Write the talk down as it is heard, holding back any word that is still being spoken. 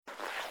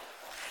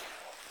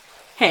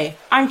Hey,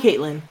 I'm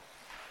Caitlin.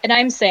 And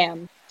I'm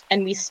Sam,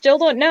 and we still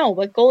don't know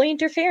what goalie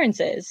interference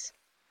is.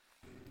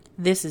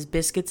 This is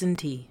Biscuits and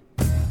Tea.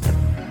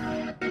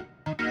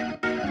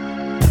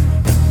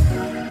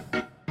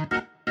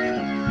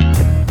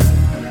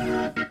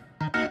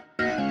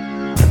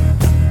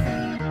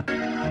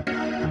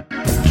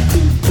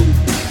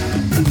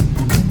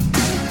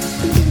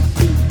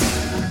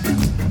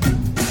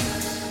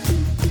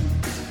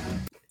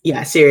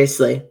 Yeah,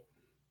 seriously.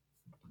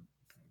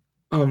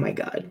 Oh my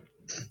god.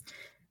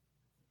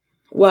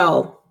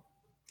 Well,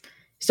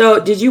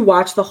 so did you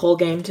watch the whole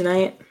game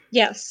tonight?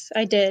 Yes,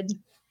 I did.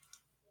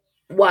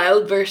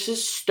 Wild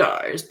versus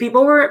Stars. A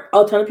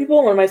ton of people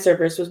on one of my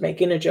servers was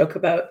making a joke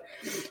about,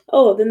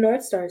 oh, the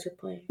North Stars are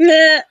playing.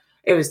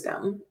 It was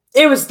dumb.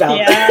 It was dumb.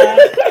 Yeah,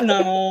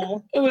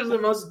 no. It was the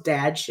most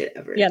dad shit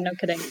ever. Yeah, no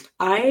kidding.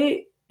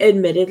 I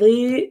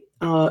admittedly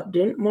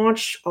didn't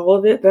watch all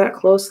of it that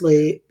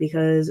closely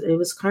because it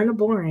was kind of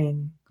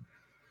boring.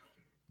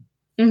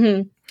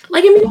 Mm-hmm.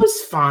 Like, I mean, it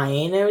was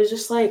fine. It was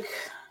just like,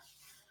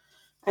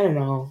 I don't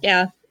know.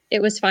 Yeah,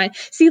 it was fine.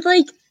 See,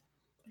 like,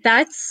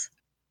 that's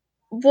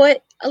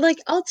what, like,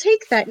 I'll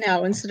take that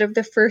now instead of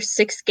the first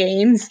 6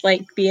 games,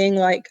 like, being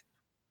like,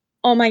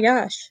 oh my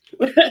gosh.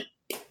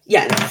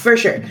 Yeah, for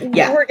sure.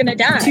 Yeah. We're gonna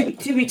die.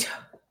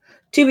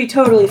 To be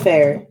totally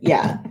fair,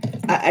 yeah.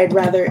 I'd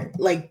rather,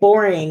 like,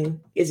 boring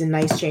is a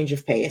nice change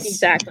of pace.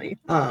 Exactly.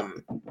 But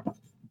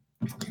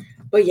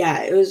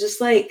yeah, it was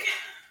just like,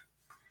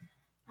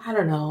 I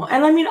don't know.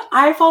 And I mean,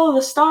 I follow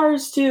the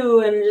Stars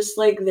too, and just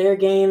like their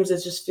games,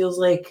 it just feels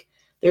like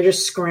they're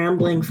just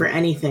scrambling for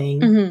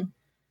anything. Mm-hmm.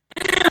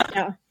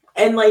 Yeah.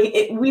 And like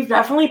we've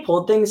definitely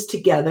pulled things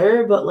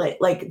together, but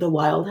like the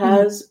Wild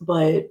has,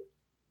 but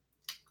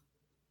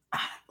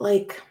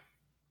like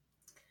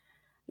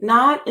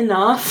not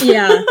enough.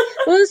 Yeah.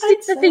 Well, see,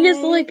 the thing is,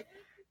 like,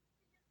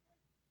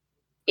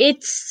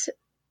 it's,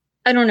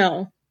 I don't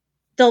know.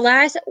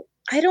 I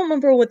don't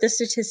remember what the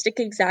statistic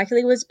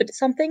exactly was, but it's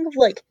something of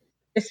like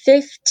the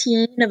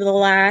 15 of the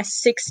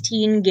last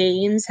 16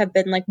 games have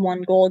been like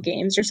 1-goal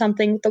games or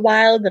something with the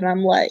Wild, and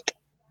I'm like,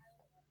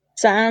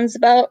 sounds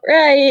about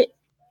right,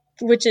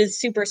 which is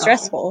super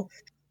stressful.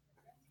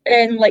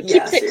 And like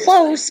keeps it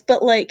close,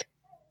 but like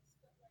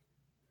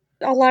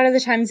a lot of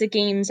the times the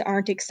games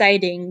aren't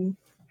exciting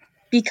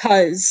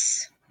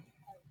because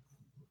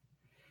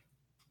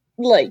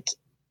like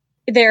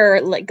they're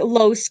like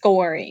low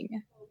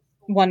scoring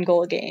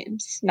 1-goal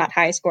games, not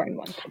high scoring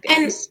 1-goal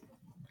games.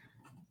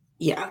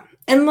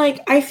 And like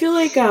I feel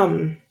like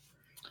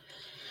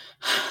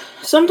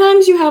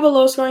sometimes you have a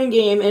low scoring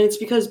game and it's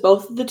because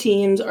both of the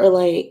teams are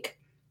like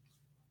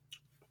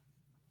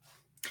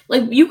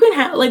you can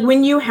have, like,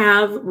 when you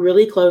have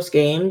really close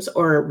games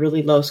or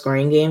really low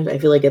scoring games, I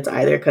feel like it's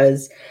either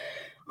because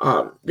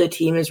both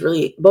teams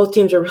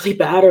are really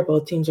bad or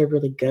both teams are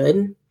really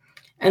good.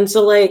 And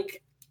so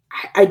like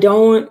I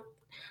don't,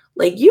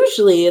 like,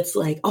 usually it's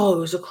like, oh, it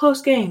was a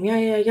close game.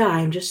 Yeah.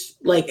 I'm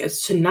just like,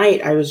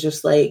 tonight I was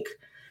just like,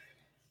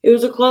 it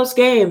was a close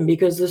game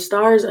because the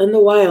Stars and the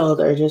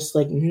Wild are just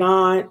like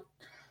not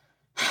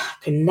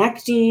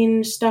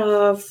connecting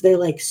stuff. They're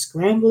like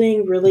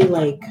scrambling really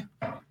like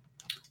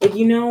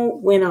you know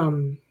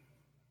when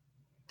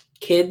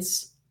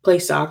kids play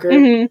soccer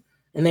and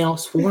they all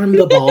swarm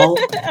the ball.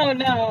 Oh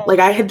no. Like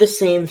I had the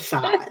same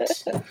thought.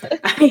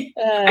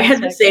 I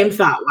had the same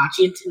thought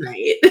watching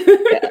tonight.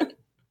 Yeah.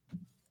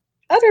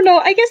 I don't know.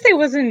 I guess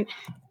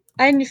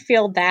I didn't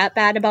feel that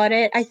bad about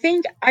it. I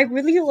think I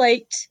really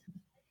liked,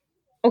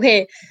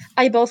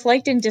 I both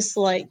liked and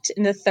disliked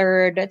at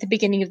the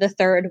beginning of the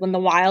third, when the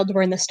Wild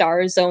were in the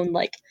Star zone,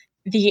 like,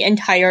 the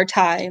entire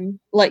time,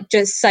 like,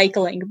 just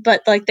cycling.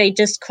 But, like, they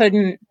just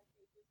couldn't,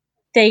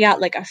 they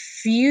got, like,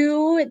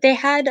 they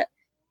had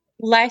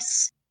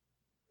less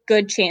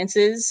good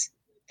chances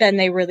than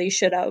they really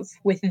should have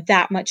with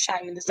that much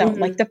time in the zone.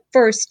 Like, the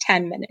first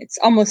 10 minutes,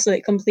 almost,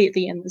 like,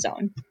 completely in the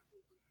zone.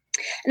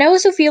 And I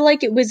also feel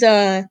like it was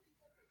a,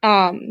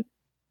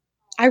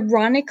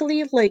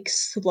 ironically, like,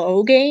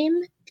 slow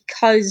game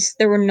because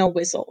there were no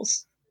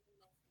whistles.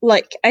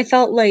 Like, I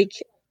felt like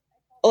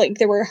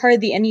there were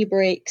hardly any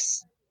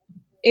breaks.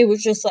 It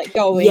was just like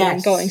going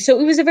and going. So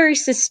it was a very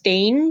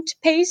sustained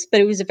pace, but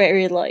it was a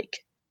very like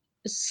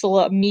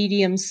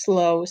medium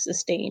slow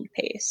sustained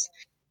pace.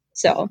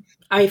 So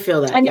I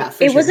feel that. And yeah,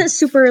 for it sure. wasn't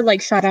super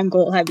like shot on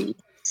goal heavy.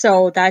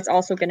 So that's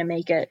also going to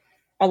make it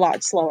a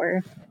lot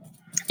slower.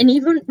 And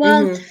even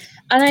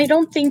and I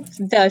don't think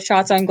the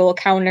shots on goal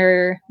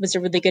counter was a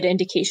really good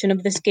indication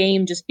of this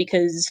game, just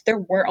because there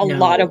were a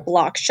lot of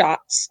block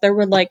shots. There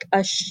were like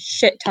a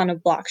shit ton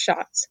of block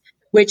shots,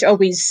 which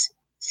always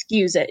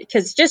skews it,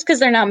 because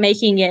they're not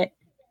making it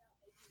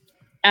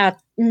to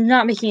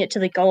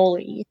the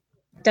goalie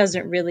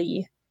doesn't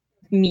really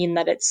mean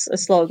that it's a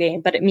slow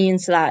game, but it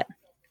means that,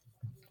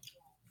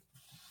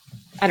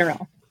 I don't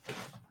know,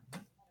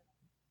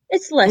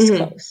 it's less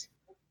close.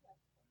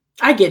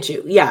 I get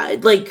you. Yeah,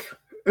 like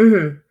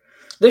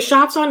the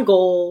shots on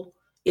goal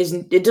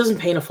it doesn't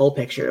paint a full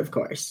picture, of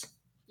course.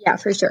 Yeah,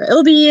 for sure.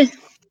 It'll be,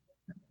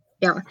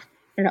 I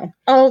don't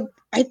know.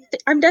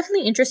 I'm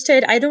definitely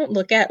interested. I don't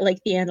look at like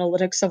the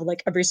analytics of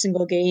like every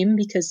single game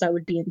because that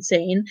would be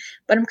insane.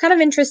 But I'm kind of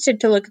interested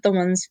to look at the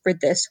ones for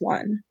this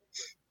one,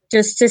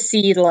 just to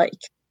see like,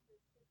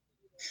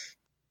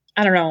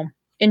 I don't know,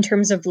 in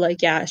terms of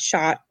like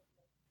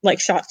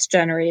shots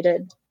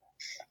generated,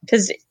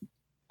 because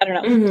I don't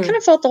know, it kind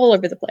of felt all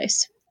over the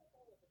place.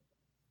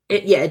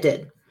 It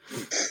did.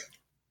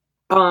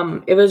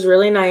 It was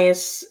really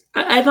nice.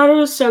 I thought it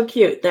was so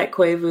cute that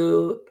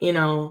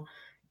Koivu,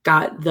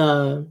 got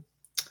the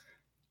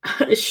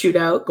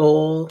shootout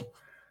goal,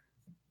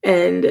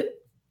 and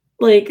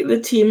like the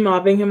team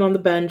mobbing him on the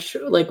bench,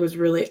 like was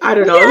really, I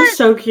don't know, it was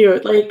so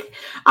cute. Like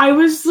I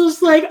was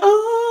just like,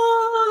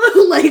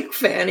 oh, like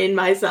fanning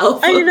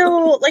myself. I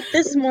know. Like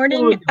this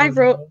morning, I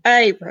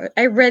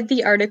read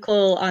the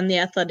article on The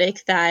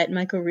Athletic that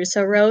Michael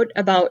Russo wrote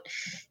about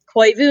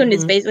Koivu, and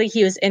it's basically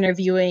he was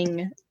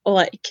interviewing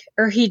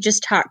or he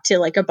just talked to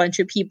like a bunch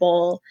of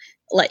people,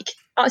 like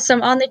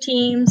some on the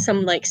team,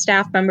 some like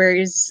staff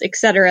members,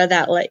 etc.,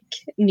 that like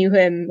knew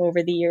him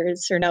over the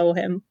years or know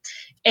him,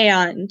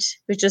 and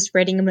was just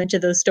reading a bunch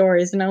of those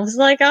stories, and I was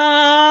like,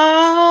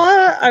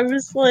 I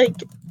was like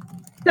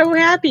so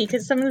happy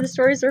because some of the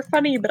stories were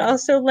funny, but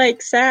also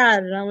like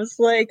sad, and I was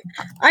like,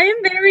 I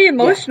am very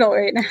emotional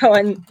right now,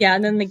 and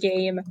then the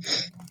game.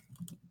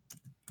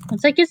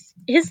 It's like his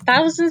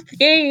 1000th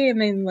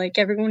game, and like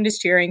everyone is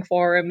cheering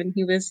for him, and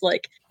he was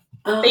like,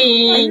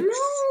 "Thanks."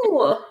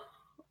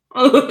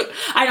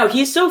 I know,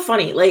 he's so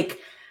funny. Like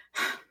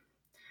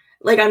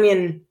I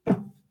mean,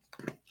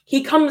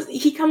 he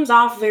comes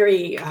off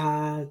very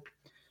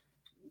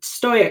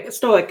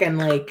stoic and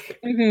like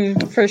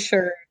for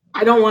sure.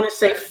 I don't want to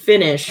say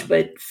Finnish,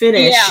 but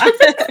Finnish. Yeah,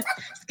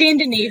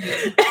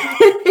 Scandinavian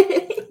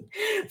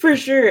for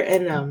sure.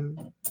 And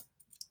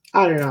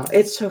I don't know,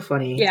 it's so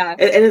funny. Yeah,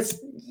 and it's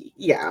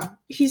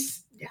he's.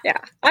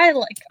 Yeah, I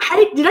like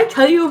it. Did I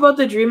tell you about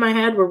the dream I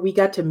had where we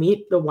got to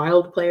meet the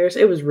Wild players?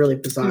 It was really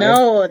bizarre.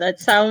 No, that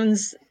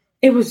sounds...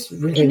 It was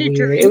really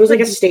weird. It was like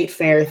a state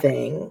fair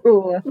thing.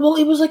 Ooh. Well,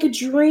 it was like a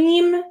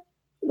dream.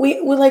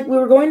 We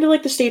were going to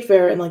like the state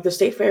fair, and like the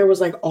state fair was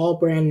like all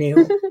brand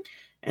new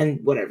and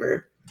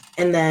whatever.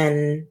 And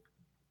then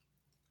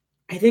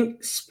I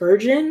think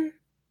Spurgeon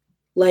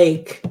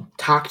like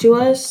talked to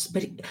us,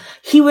 but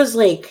he was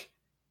like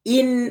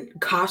in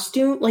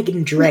costume, like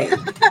in drag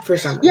for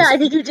some reason. Yeah, I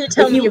think you did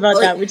tell me about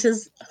that, which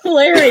is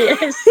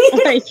hilarious.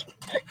 Like,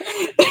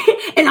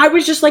 and I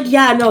was just like,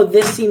 yeah, no,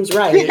 this seems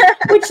right.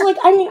 Which, like,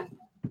 I mean,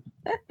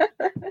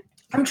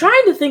 I'm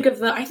trying to think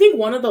of I think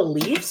one of the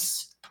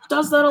Leafs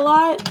does that a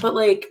lot, but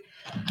like,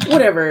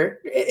 whatever.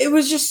 It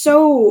was just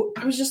so,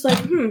 I was just like,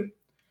 I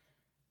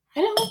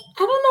don't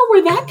know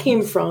where that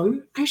came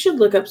from. I should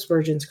look up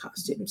Spurgeon's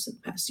costumes in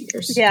the past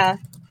years. Yeah.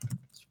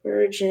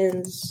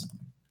 Spurgeon's,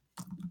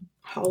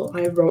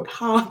 I wrote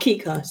hockey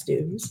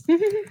costumes.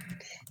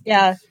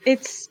 Yeah,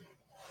 it's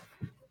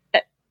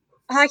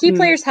hockey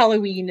players'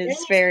 Halloween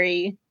is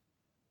very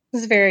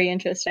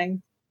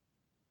interesting.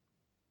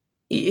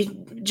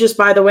 Just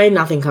by the way,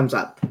 nothing comes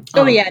up.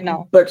 Oh yeah,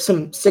 no. But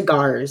some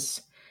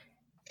cigars.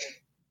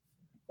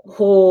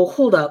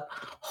 Hold up.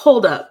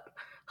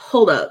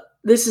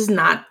 This is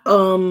not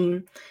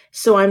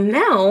so I'm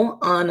now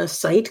on a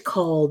site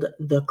called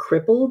the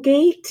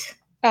Cripplegate.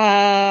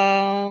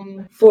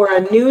 For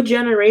a new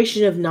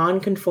generation of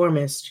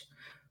nonconformist.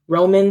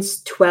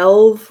 Romans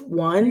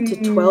 12:1 to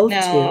 12:2.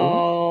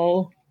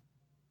 No.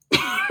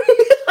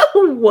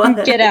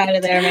 What? Get out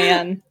of there,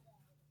 man.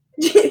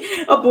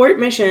 Abort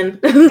mission.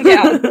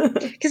 Yeah.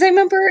 Because I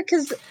remember,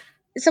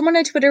 someone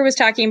on Twitter was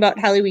talking about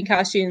Halloween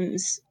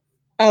costumes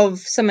of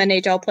some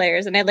NHL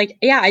players, and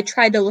I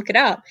tried to look it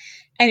up,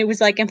 and it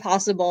was like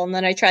impossible. And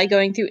then I tried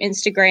going through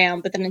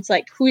Instagram, but then it's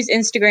like, whose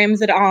Instagram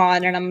is it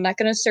on? And I'm not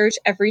going to search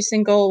every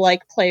single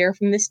like player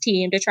from this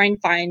team to try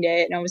and find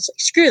it. And I was like,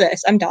 screw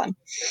this, I'm done.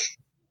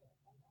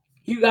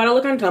 You got to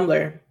look on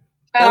Tumblr.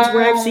 That's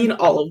where I've seen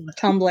all of them.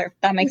 Tumblr.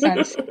 That makes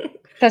sense.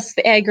 That's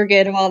the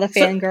aggregate of all the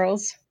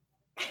fangirls.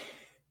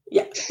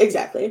 Yeah,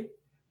 exactly.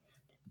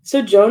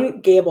 So Joan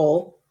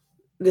Gable,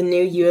 the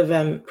new U of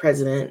M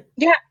president,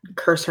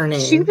 curse her name.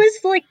 She was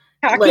like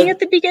talking at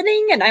the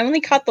beginning, and I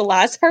only caught the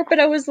last part, but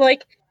I was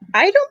like,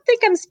 I don't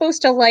think I'm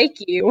supposed to like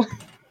you.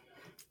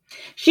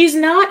 She's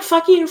not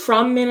fucking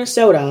from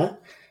Minnesota.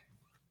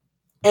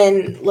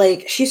 And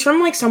like she's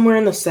from like somewhere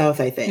in the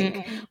South, I think.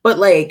 Mm-mm. But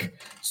like,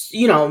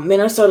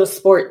 Minnesota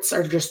sports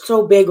are just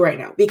so big right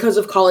now because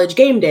of College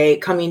Game Day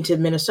coming to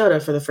Minnesota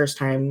for the first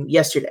time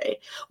yesterday,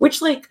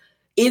 which like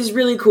is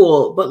really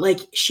cool, but like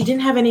she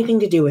didn't have anything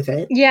to do with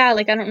it. Yeah,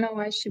 like I don't know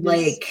why she was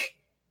like,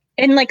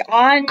 and like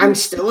I'm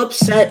still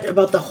upset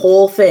about the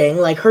whole thing.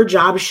 Like her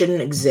job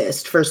shouldn't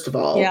exist, first of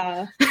all.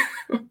 Yeah.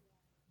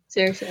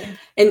 Seriously.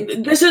 And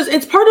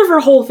it's part of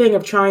her whole thing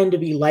of trying to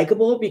be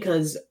likable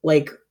because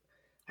like,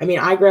 I mean,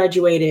 I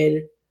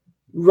graduated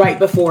right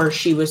before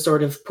she was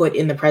sort of put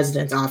in the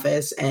president's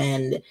office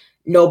and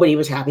nobody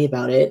was happy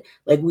about it.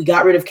 Like we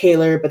got rid of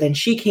Kaler, but then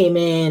she came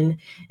in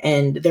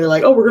and they're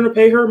like, oh, we're going to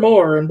pay her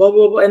more and blah,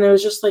 blah, blah. And it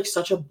was just like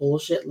such a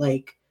bullshit,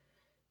 like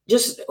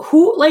just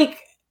who, like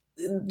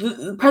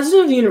the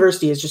president of the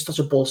university is just such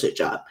a bullshit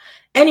job.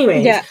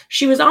 Anyways,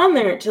 she was on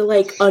there to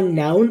like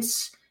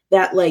announce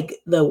that like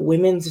the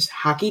women's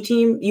hockey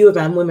team, U of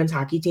M women's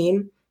hockey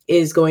team,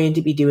 is going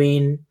to be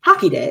doing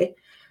hockey day,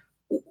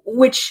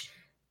 which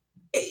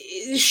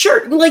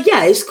sure, like,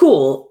 yeah, it's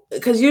cool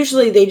because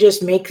usually they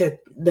just make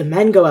the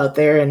men go out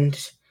there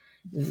and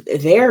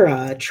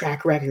their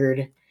track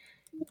record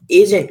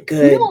isn't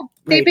good. No,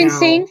 they've been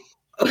saying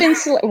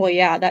since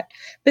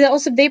but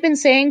also they've been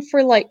saying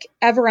for like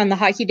ever on the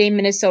Hockey Day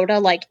Minnesota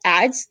like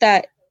ads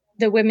that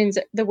the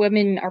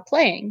women are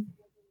playing.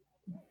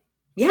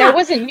 Yeah, that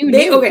wasn't new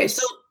news. Okay,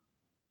 so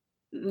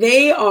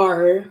they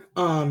are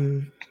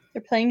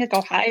they're playing like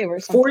Ohio or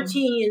something.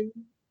 14.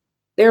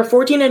 They're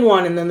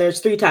 14-1, and then there's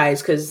 3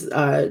 ties because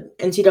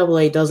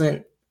NCAA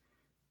doesn't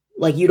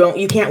like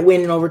you can't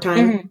win in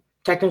overtime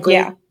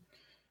technically,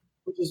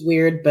 which is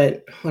weird,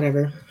 but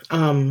whatever.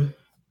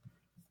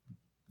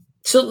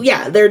 So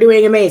yeah, they're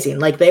doing amazing,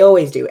 like they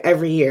always do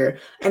every year,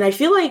 and I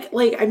feel like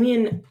I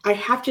mean I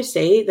have to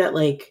say that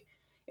like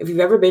if you've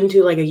ever been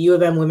to like a U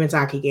of M women's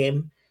hockey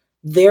game,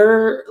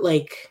 their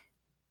like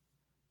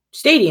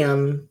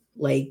stadium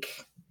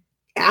like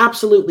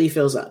absolutely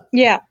fills up.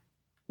 Yeah.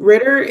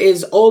 Ritter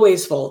is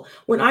always full.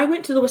 When I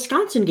went to the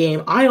Wisconsin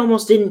game, I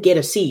almost didn't get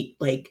a seat.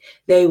 Like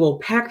they will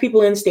pack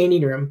people in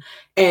standing room,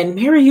 and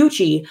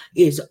Mariucci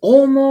is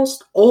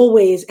almost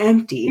always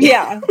empty.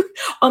 Yeah,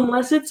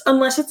 unless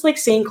it's like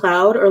St.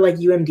 Cloud or like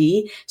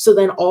UMD. So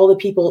then all the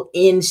people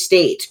in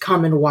state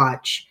come and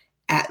watch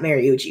at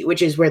Mariucci,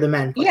 which is where the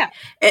men play. Yeah,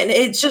 and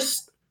it's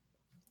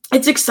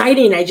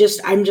exciting.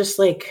 I'm just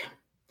like.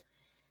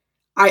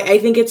 I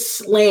think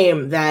it's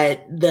lame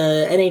that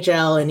the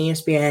NHL and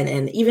ESPN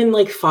and even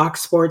like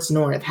Fox Sports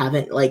North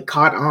haven't like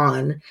caught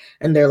on,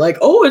 and they're like,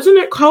 oh, isn't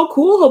it how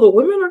cool how the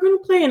women are going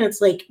to play? And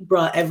it's like,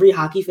 bruh, every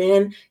hockey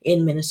fan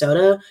in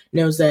Minnesota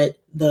knows that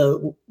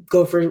the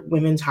Gopher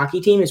women's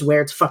hockey team is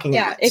where it's fucking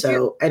at.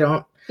 So I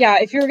don't. Yeah,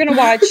 if you're gonna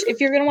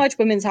watch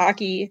women's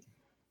hockey,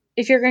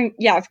 if you're gonna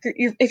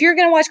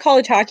watch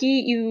college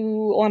hockey,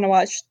 you want to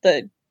watch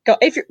that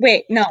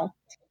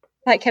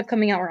kept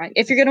coming out right.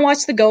 If you're going to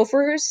watch the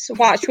Gophers,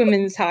 watch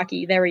women's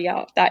hockey. There we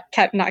go. That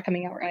kept not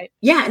coming out right.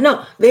 Yeah,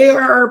 no. They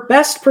are our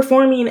best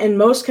performing and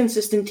most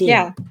consistent team.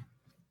 Yeah.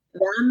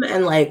 Them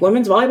and, like,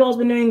 women's volleyball's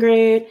been doing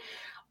great.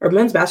 Our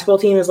men's basketball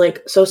team is,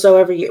 like, so-so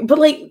every year. But,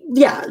 like,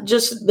 yeah,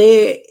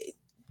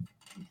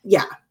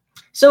 yeah.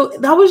 So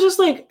that was just,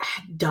 like,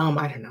 dumb.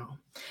 I don't know.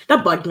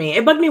 That bugged me.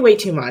 It bugged me way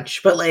too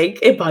much. But, like,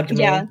 it bugged me.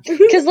 Yeah.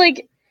 Because,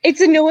 like,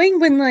 it's annoying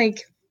when, like,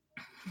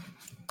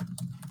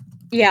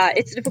 yeah,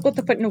 it's difficult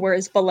to put into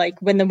words, but like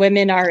when the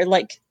women are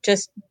like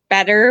just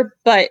better,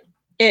 but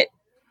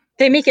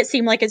they make it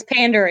seem like it's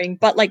pandering,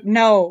 but like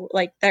no,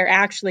 like they're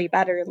actually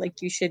better.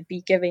 Like you should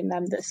be giving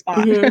them the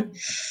spot. Mm-hmm.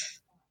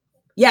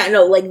 Yeah,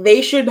 no, like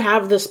they should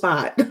have the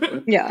spot.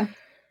 Yeah.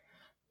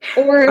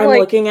 Or I'm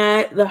looking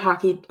at the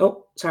hockey.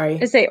 Oh, sorry.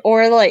 I say,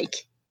 or like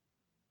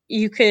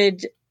you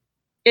could.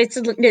 It's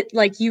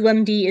like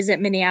UMD is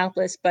at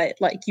Minneapolis, but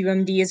like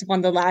UMD is one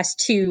of the last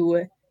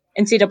 2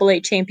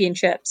 NCAA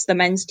championships, the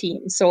men's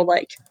team. So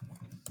like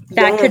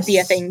that could be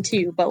a thing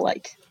too, but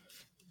like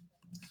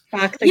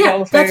fuck the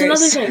Gophers. That's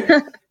another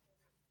thing.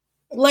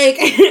 Like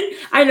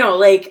I know,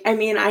 like I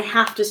mean I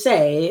have to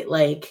say,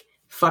 like,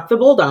 fuck the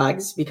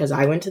Bulldogs because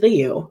I went to the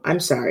U. I'm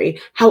sorry.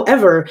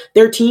 However,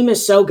 their team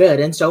is so good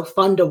and so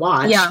fun to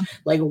watch. Yeah.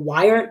 Like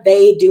why aren't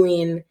they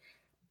doing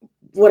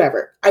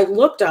whatever? I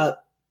looked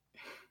up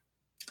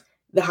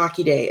the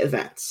Hockey Day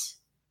events.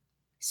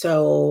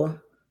 So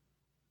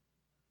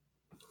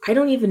I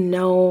don't even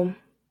know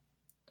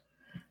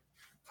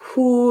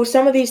who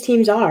some of these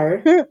teams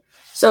are.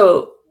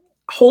 So,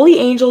 Holy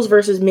Angels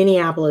versus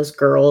Minneapolis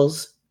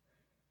girls.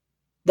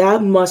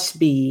 That must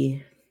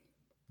be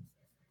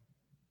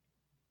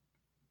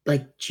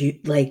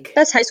like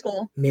that's high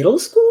school. Middle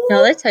school?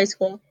 No, that's high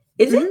school.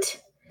 Is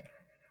it?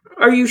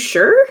 Are you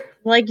sure?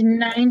 Like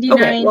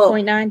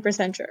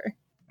 99.9% sure.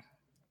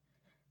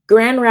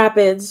 Grand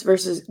Rapids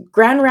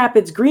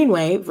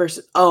Greenway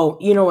versus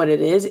you know what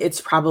it is?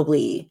 It's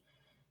probably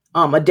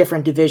a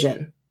different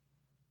division.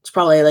 It's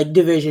probably like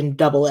division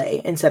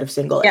AA instead of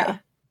single A. Yeah.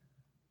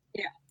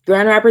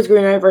 Grand Rapids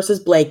Greenway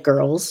versus Blake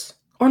girls.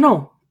 Or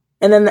no.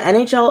 And then the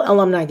NHL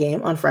alumni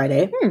game on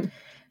Friday.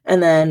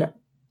 And then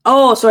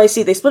so I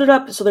see they split it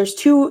up. So there's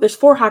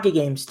 4 hockey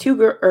games,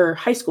 2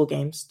 high school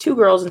games, 2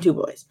 girls and 2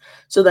 boys.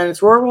 So then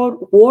it's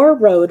War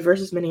Road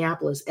versus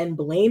Minneapolis and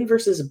Blaine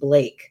versus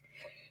Blake.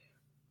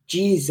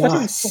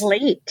 Jesus.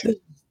 What is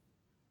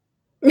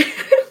Blake?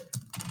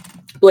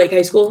 Blake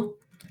High School.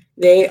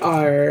 They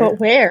are. But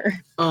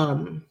where?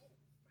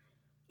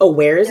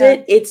 Where is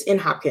it? It's in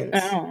Hopkins.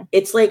 Oh.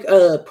 It's like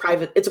a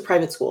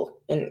private school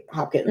in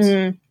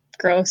Hopkins.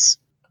 Gross.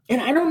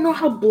 And I don't know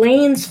how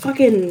Blaine's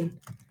fucking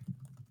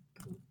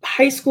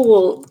high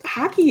school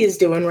hockey is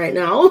doing right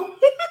now.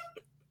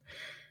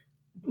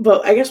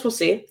 But I guess we'll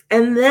see.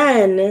 And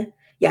then,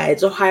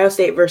 it's Ohio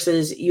State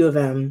versus U of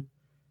M.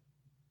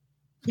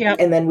 Yeah.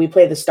 And then we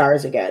play the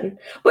Stars again.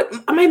 But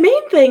my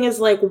main thing is,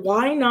 like,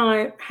 why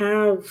not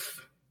have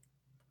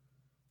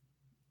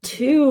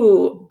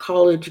 2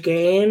 college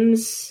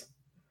games,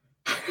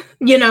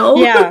 you know?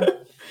 Yeah.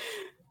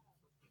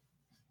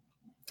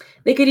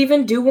 They could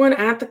even do one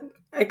at the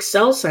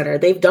Excel Center.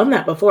 They've done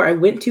that before. I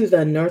went to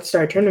the North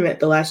Star tournament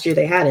the last year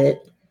they had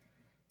it.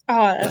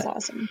 Oh, that's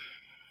awesome.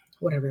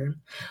 Whatever.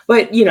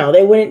 But, you know,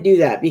 they wouldn't do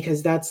that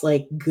because that's,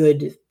 like,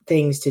 good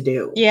things to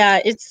do. Yeah,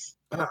 it's...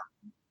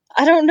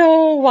 I don't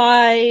know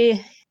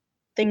why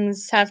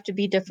things have to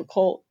be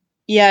difficult,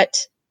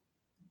 yet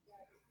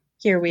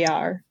here we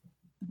are.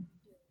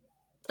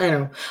 I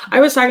know.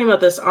 I was talking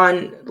about this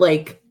on,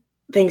 like,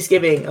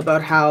 Thanksgiving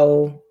about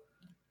how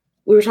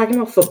we were talking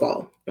about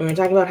football. And we were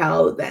talking about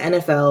how the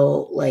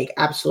NFL, like,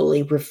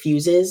 absolutely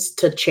refuses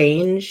to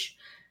change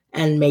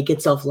and make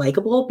itself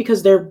likable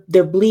because they're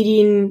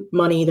bleeding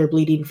money, they're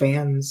bleeding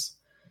fans.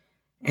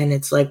 And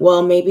it's like,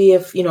 well, maybe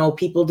if, you know,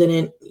 people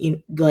didn't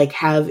like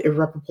have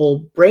irreparable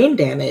brain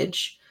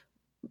damage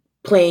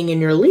playing in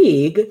your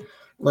league,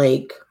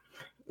 like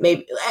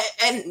maybe,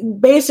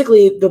 and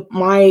basically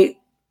my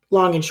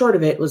long and short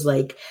of it was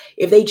like,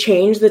 if they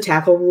change the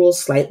tackle rules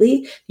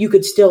slightly, you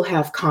could still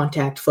have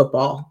contact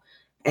football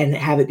and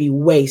have it be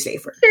way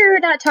safer. You're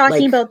not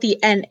talking about the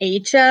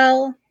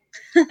NHL.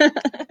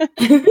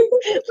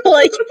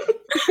 Like,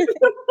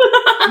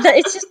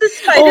 it's just the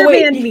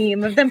Spider-Man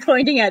meme of them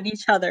pointing at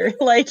each other.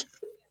 Like,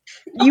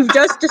 you've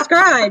just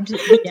described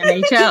the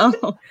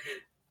NHL.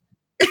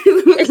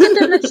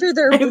 Except I'm not sure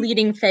they're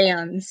bleeding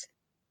fans.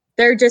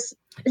 They're just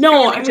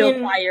trying to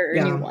acquire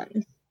a new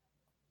one.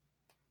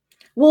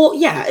 Well,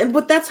 yeah,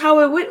 but that's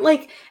how it went.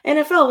 Like,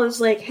 NFL is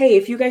like, hey,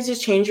 if you guys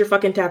just change your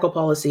fucking tackle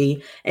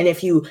policy, and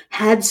if you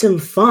had some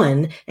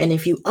fun, and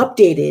if you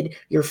updated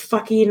your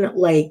fucking,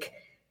 like,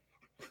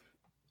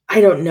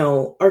 I don't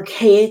know,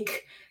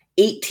 archaic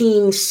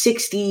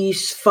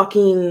 1860s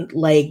fucking,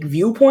 like,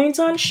 viewpoints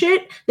on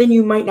shit, then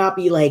you might not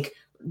be, like,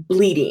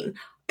 bleeding.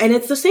 And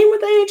it's the same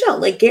with the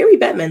NHL. Like, Gary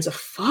Bettman's a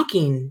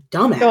fucking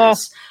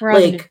dumbass.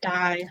 Like,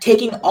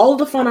 taking all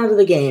the fun out of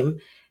the game,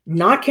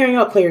 not caring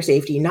about player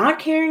safety, not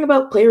caring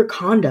about player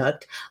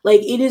conduct. Like,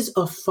 it is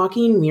a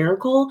fucking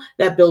miracle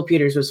that Bill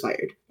Peters was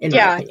fired, in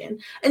my opinion.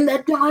 And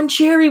that Don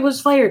Cherry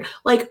was fired.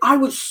 Like, I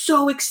was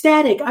so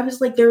ecstatic. I was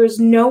like, there is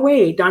no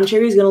way Don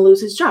Cherry's going to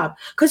lose his job.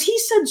 Because he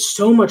said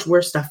so much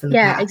worse stuff in the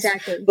past. Yeah,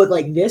 exactly. But,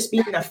 like, this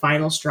being the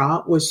final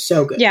straw was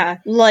so good. Yeah,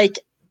 like,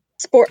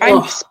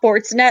 I'm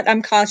Sportsnet.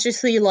 I'm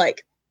cautiously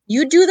like,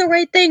 you do the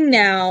right thing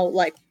now.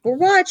 Like, we're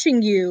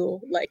watching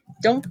you. Like,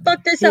 don't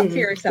fuck this up for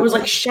yourself. It was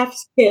like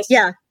chef's kiss.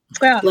 Yeah.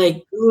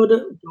 Like,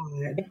 good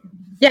God.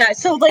 Yeah,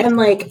 so, like, and,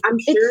 like, I'm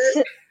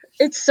sure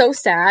it's so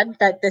sad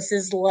that this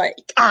is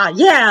like,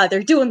 yeah,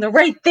 they're doing the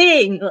right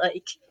thing.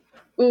 Like,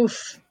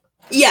 oof.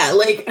 Yeah,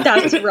 like,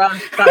 that's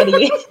rough,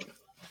 buddy.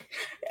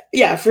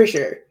 Yeah, for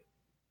sure.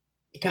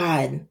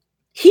 God.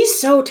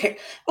 He's so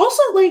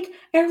also, like,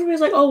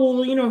 everybody's like, oh,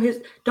 well, you know,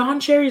 his Don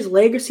Cherry's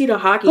legacy to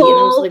hockey. And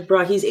I was like,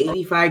 bro, he's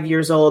 85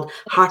 years old.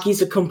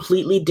 Hockey's a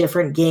completely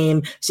different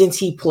game since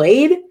he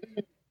played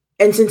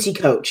and since he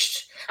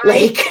coached.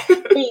 Like,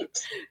 I hate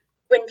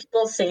when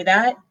people say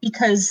that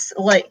because,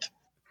 like,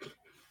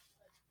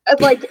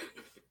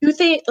 you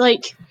think,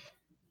 like,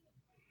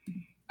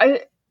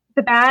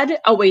 the bad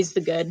outweighs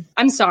the good.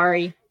 I'm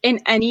sorry. In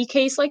any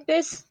case like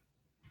this,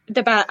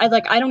 the bad, I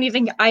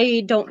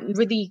don't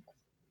really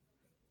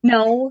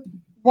know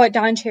what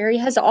Don Cherry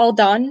has all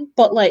done,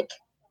 but, like,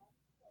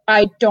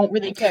 I don't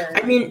really care.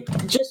 I mean,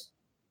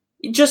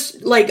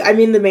 just like, I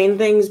mean, the main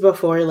things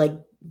before, like,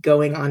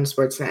 going on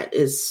Sportsnet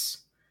is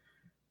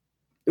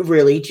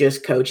really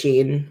just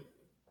coaching.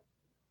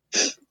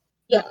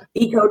 Yeah.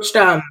 He coached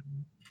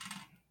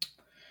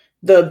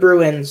the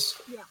Bruins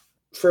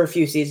for a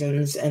few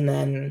seasons, and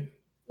then,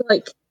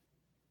 like,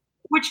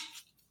 which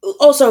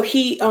also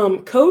he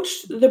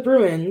coached the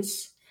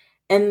Bruins,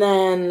 and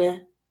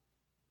then,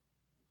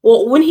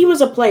 well, when he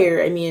was a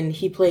player, I mean,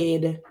 he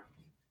played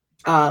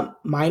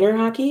minor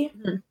hockey.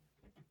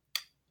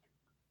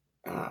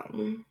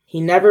 He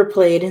never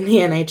played in the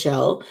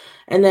NHL.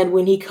 And then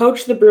when he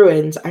coached the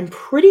Bruins, I'm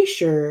pretty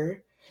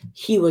sure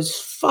he was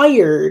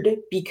fired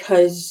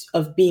because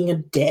of being a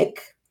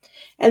dick.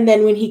 And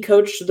then when he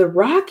coached the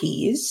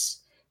Rockies,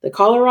 the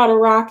Colorado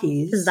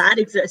Rockies, that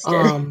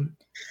existed.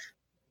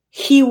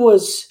 He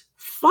was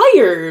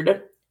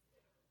fired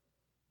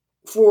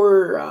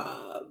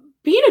for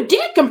being a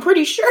dick, I'm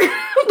pretty sure.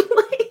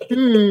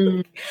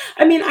 I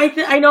mean,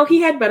 I know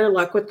he had better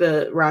luck with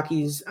the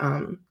Rockies,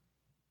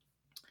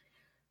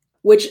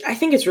 which I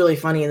think it's really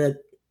funny that,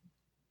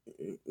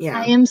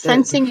 I am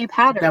sensing a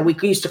pattern. That we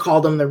used to call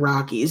them the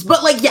Rockies.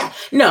 But, like, yeah,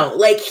 no,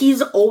 like,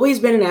 he's always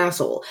been an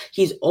asshole.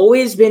 He's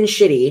always been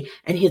shitty,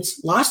 and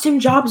it's lost him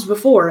jobs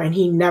before, and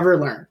he never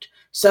learned.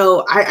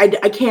 So I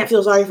can't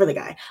feel sorry for the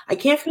guy. I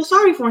can't feel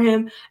sorry for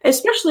him,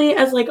 especially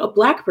as, like, a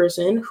black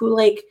person who,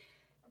 like,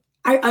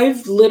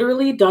 I've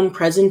literally done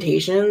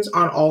presentations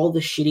on all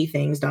the shitty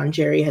things Don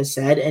Cherry has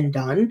said and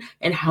done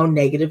and how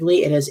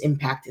negatively it has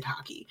impacted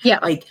hockey. Yeah.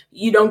 Like,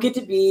 you don't get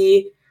to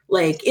be,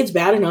 like, it's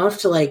bad enough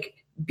to, like,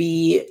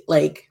 be,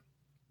 like,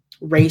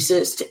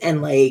 racist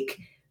and, like,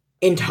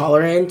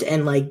 intolerant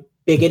and, like,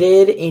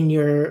 bigoted in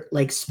your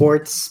like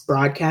sports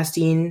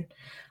broadcasting,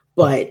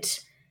 but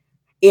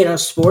in a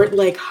sport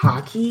like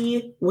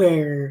hockey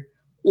where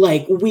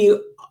like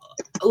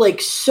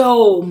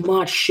so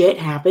much shit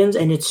happens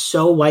and it's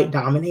so white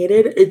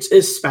dominated, it's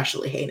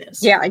especially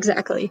heinous. Yeah,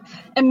 exactly.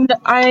 And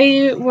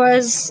I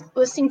was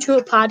listening to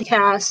a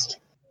podcast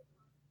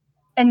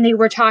and they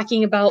were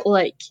talking about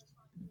like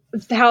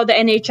how the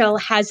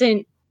NHL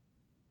hasn't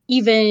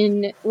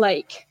even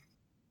like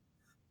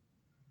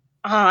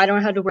I don't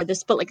know how to word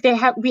this, but like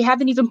we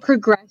haven't even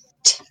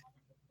progressed.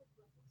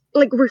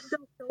 Like we're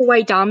still so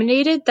white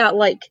dominated that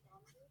like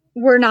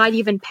we're not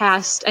even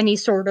past any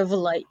sort of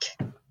like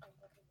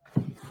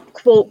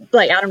quote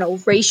like I don't know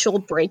racial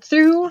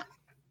breakthrough.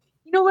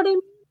 You know what I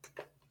mean?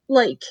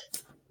 Like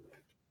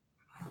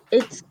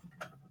it's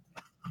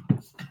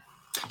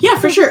yeah,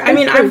 for sure. I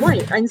mean, I'm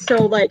white, and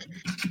so like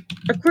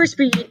of course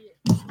we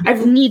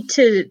need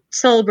to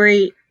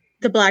celebrate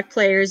the Black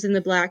players and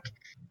the Black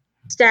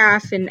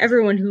staff and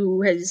everyone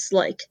who has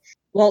like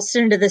waltzed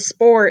into the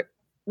sport,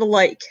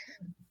 like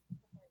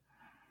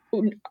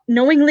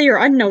knowingly or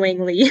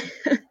unknowingly.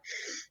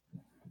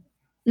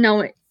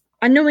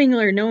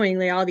 Unknowingly or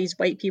knowingly, all these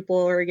white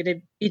people are going to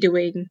be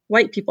doing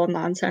white people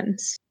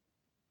nonsense.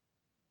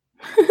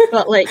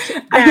 But like,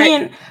 I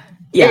mean,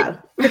 yeah,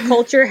 the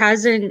culture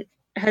hasn't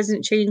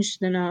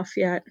changed enough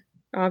yet,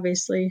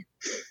 obviously,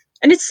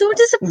 and it's so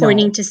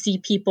disappointing to see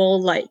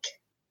people like.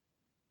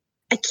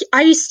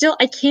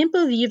 I can't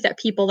believe that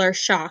people are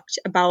shocked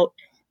about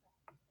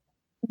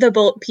the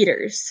Bill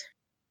Peters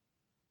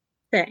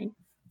thing.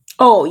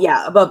 Oh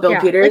yeah, about Bill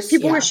Peters. Like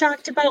people were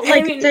shocked about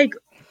like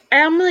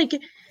I'm like,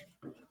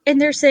 and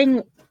they're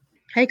saying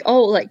like,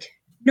 oh, like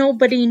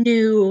nobody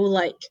knew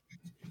like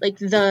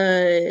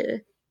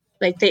the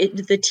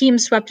team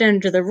swept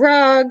under the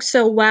rug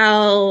so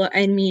well.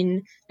 I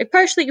mean, like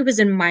partially it was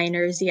in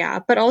minors, yeah,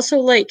 but also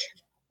like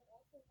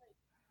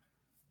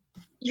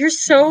you're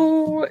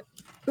so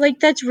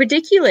like that's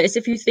ridiculous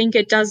if you think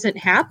it doesn't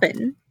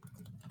happen.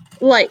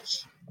 Like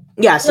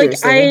yeah,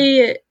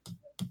 seriously.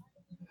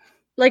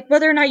 Like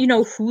whether or not you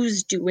know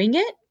who's doing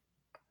it,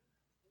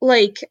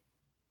 like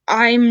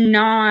I'm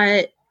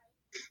not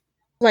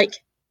like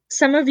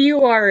some of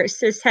you are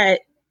cishet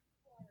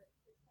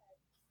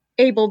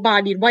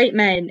able-bodied white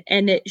men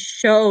and it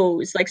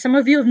shows. Like some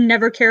of you have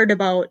never cared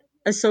about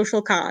a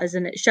social cause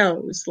and it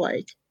shows.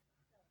 Like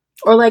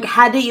or like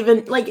had to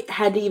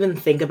even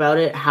think about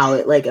it, how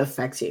it like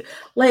affects you.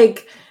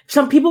 Like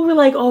some people were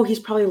like, oh, he's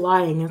probably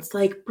lying. It's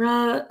like,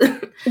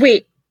 bruh,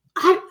 wait,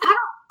 I don't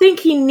think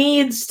he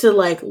needs to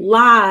like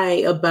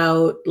lie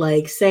about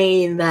like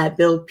saying that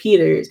Bill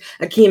Peters,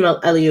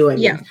 Akeem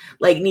Eliu,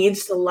 like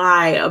needs to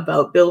lie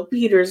about Bill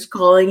Peters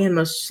calling him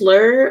a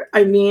slur.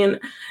 I mean,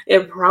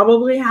 it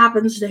probably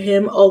happens to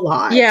him a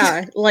lot.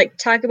 Yeah, like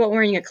talk about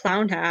wearing a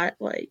clown hat,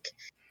 like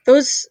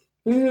those,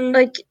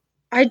 like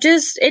I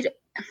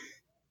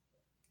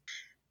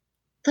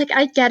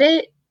get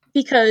it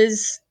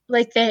because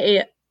like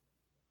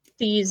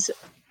these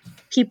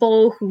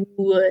people who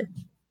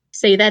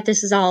say that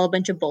this is all a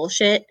bunch of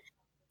bullshit,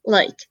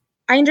 like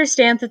I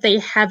understand that they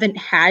haven't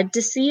had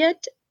to see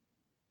it,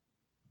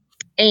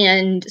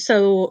 and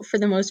so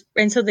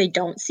they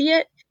don't see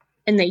it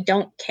and they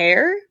don't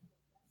care,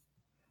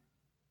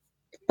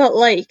 but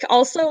like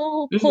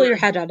also pull your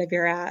head out of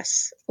your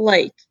ass.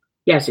 Like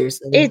yeah,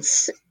 seriously,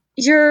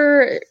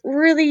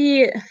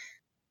 you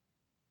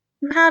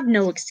have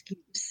no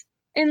excuse.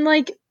 And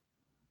like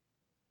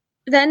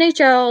the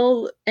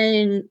NHL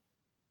and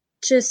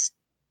just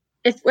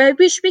I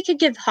wish we could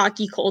give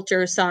hockey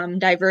culture some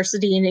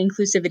diversity and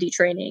inclusivity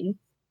training.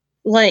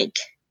 Like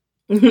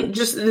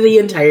just the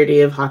entirety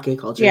of hockey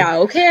culture. Yeah,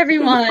 okay,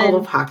 everyone. All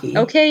of hockey.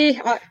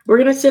 Okay. We're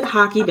going to sit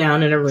hockey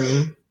down in a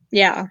room.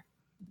 Yeah.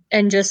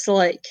 And just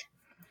like,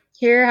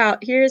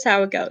 here's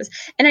how it goes.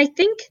 And I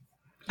think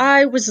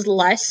I was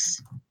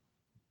less,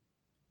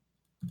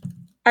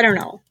 I don't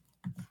know.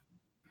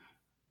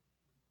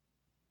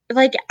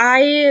 Like,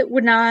 I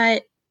would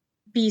not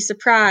be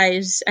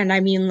surprised, and I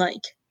mean, like,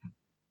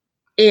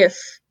 if,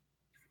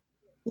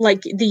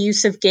 like, the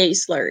use of gay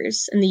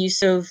slurs and the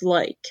use of,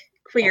 like,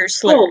 queer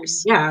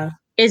slurs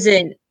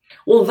isn't...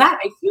 Well, that,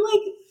 I feel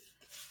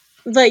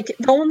like,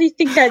 the only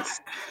thing that's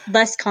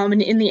less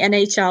common in the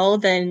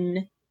NHL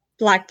than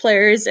Black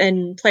players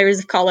and players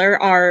of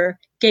color are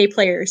gay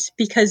players,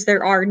 because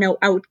there are no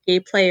out gay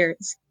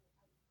players.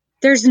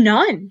 There's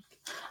none.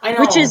 I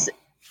know. Which is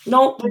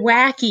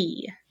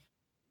wacky.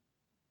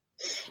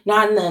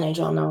 Not in the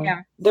NHL, no.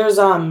 Yeah. There's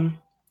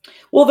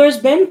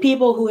been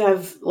people who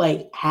have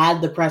like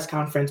had the press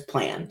conference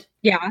planned.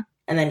 Yeah.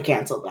 And then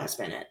canceled last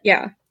minute.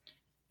 Yeah.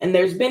 And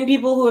there's been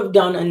people who have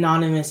done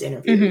anonymous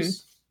interviews.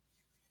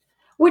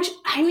 Mm-hmm. Which,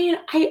 I mean,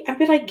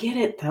 I get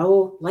it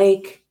though.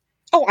 Like,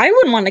 oh, I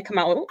wouldn't want to come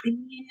out. I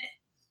mean,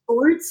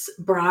 sports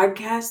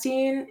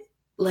broadcasting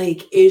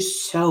like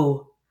is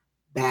so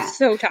bad.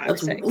 So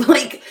toxic.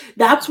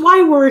 That's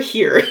why we're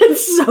here.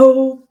 It's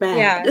so bad.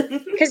 Yeah.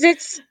 Because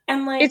it's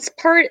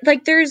part,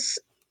 like, there's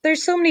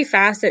so many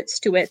facets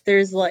to it.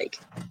 There's like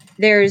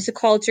there's a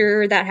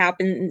culture that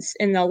happens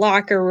in the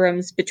locker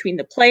rooms between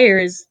the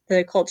players,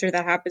 the culture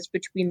that happens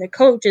between the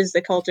coaches,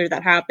 the culture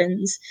that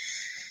happens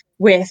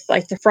with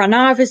like the front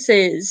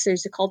offices.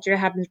 There's a culture that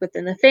happens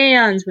within the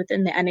fans,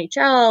 within the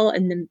NHL,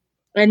 and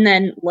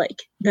then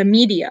like the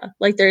media.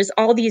 Like there's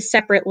all these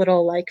separate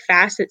little like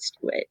facets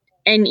to it,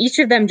 and each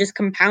of them just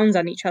compounds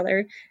on each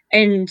other,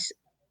 and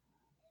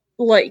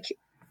like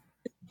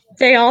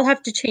they all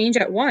have to change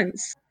at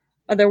once.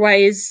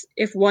 Otherwise,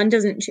 if one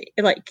doesn't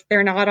like,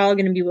 they're not all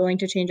going to be willing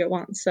to change at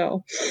once.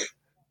 So,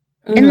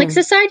 and like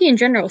society in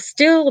general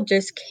still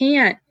just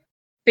can't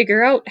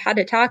figure out how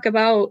to talk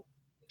about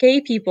gay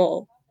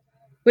people,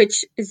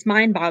 which is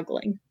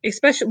mind-boggling.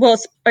 Especially, well,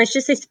 I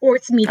should say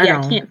sports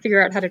media can't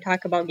figure out how to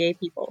talk about gay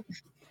people.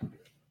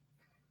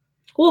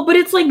 Well, but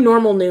it's like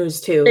normal news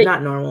too.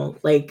 Not normal,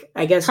 like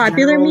I guess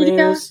popular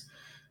media news.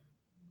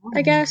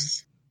 I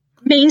guess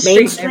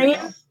mainstream.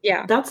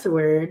 Yeah, that's the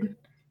word.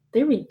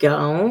 There we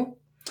go.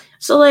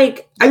 So,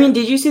 like, I mean,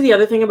 did you see the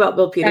other thing about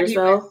Bill Peters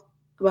though?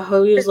 About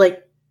how he was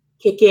like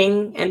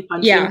kicking and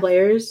punching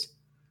players?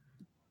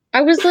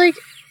 I was like,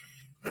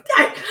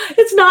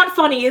 it's not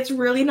funny. It's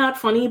really not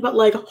funny. But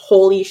like,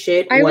 holy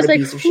shit! I was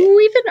like, who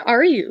even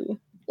are you?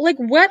 Like,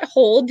 what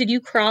hole did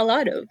you crawl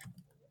out of?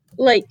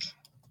 Like,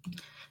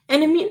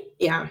 and I mean,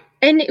 yeah.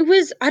 And it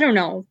was, I don't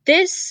know,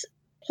 this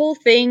whole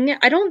thing,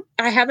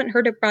 I haven't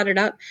heard it brought it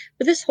up,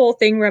 but this whole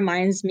thing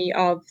reminds me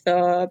of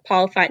the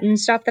Paul Fenton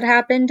stuff that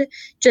happened,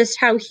 just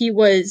how he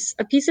was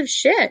a piece of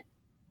shit.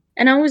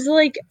 And I was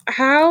like,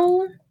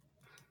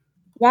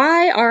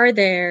 why are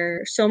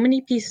there so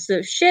many pieces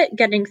of shit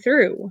getting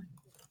through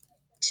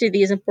to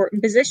these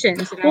important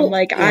positions? And I'm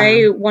like,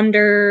 I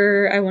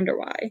wonder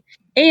why.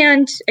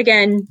 And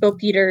again, Bill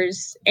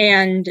Peters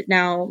and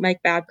now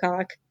Mike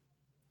Babcock,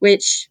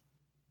 which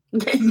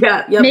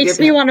makes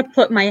me want to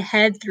put my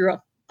head through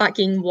a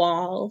fucking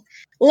wall.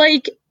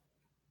 Like,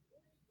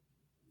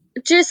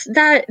 just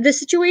that, the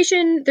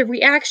situation, the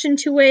reaction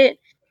to it,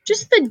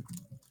 just the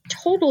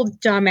total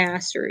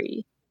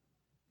dumbassery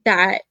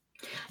that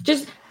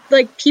just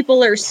like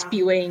people are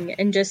spewing,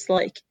 and just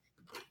like,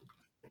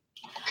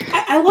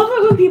 I love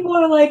it when people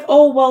are like,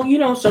 oh, well, you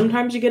know,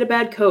 sometimes you get a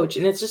bad coach.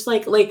 And it's just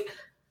like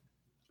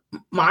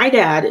my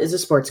dad is a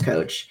sports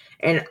coach,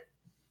 and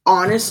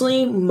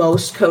honestly,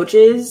 most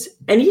coaches,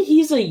 and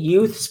he's a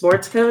youth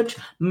sports coach,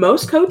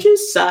 most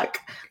coaches suck.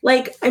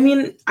 Like, I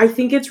mean, I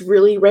think it's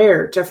really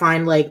rare to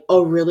find like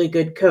a really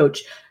good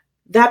coach.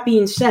 That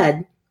being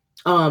said,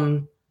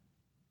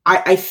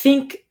 I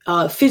think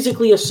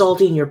physically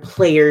assaulting your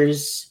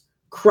players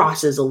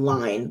crosses a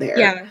line there.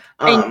 Yeah.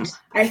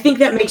 I think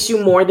that makes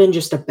you more than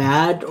just a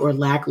bad or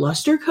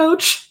lackluster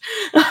coach.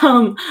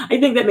 I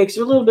think that makes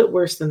you a little bit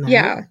worse than that.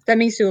 Yeah, that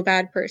makes you a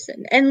bad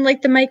person. And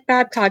like the Mike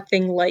Babcock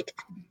thing, like,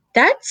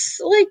 that's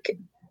like,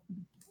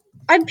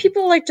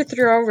 people like to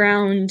throw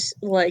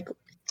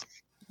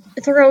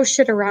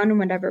shit around and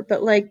whatever,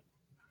 but like,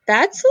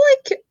 that's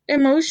like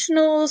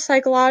emotional,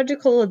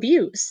 psychological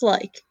abuse.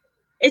 Like,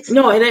 it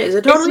is.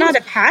 It totally it's not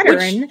a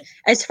pattern,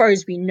 as far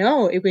as we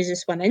know. It was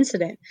just one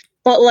incident.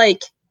 But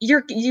like,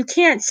 you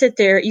can't sit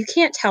there. You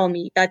can't tell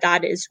me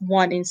that is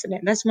one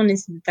incident. That's one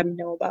incident that we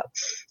know about.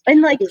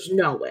 And like, there's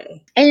no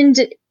way. And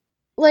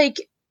like,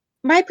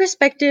 my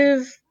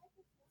perspective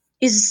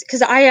is,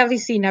 because I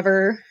obviously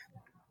never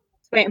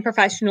swam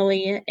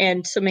professionally,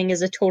 and swimming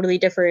is a totally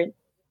different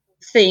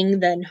thing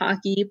than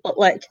hockey. But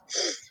like,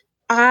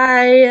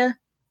 I've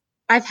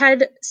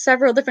had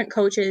several different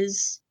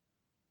coaches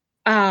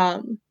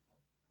that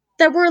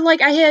were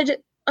like, I had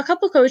a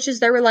couple coaches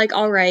that were like,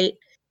 all right.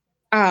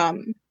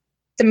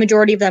 The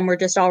majority of them were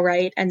just all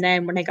right. And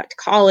then when I got to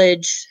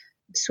college,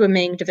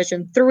 swimming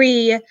Division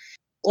III,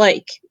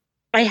 like,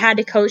 I had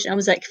a coach, and I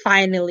was like,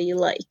 finally,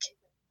 like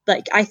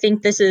I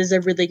think this is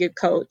a really good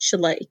coach.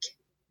 Like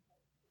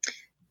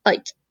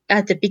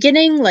at the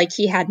beginning, like,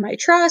 he had my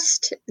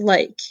trust,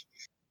 like,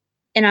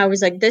 and I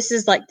was like, this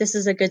is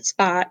a good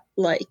spot.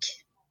 Like,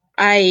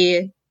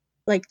 the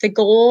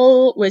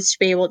goal was to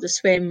be able to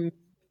swim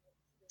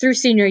through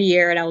senior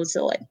year, and I was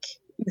like,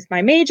 with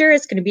my major,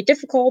 it's going to be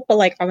difficult, but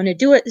like, I want to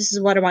do it. This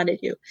is what I want to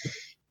do.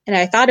 And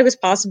I thought it was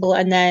possible.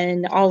 And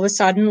then all of a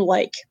sudden,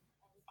 like,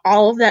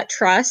 all of that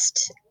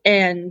trust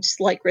and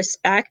like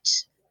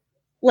respect,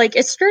 like,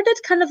 it started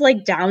kind of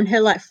like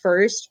downhill at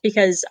first,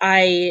 because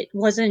I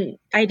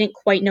didn't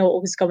quite know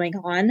what was going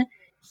on.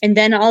 And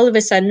then all of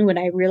a sudden, when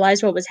I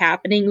realized what was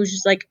happening, it was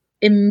just like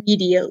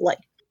immediate, like,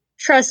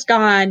 trust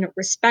gone,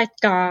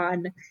 respect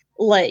gone,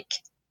 like,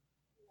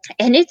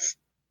 and it's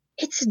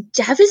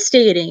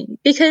devastating,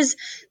 because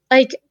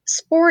like,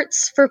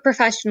 sports for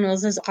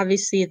professionals is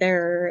obviously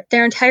their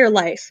entire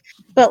life.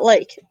 But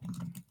like,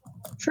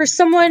 for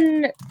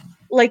someone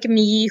like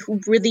me, who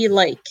really,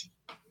 like,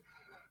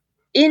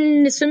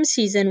 in swim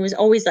season was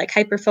always like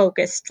hyper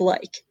focused,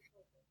 like,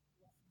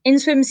 in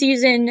swim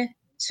season,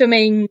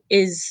 swimming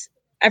is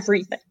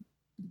everything.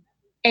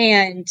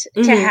 And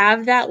to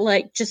have that,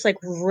 like, just like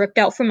ripped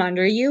out from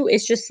under you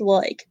is just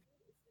like,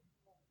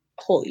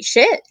 holy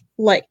shit.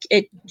 Like,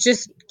 it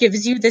just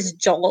gives you this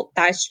jolt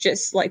that's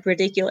just, like,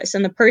 ridiculous.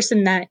 And the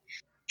person that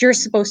you're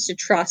supposed to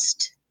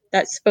trust,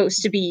 that's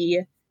supposed to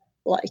be,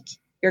 like,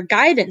 your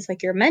guidance,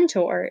 like your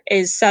mentor,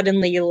 is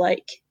suddenly,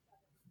 like,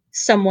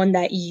 someone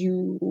that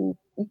you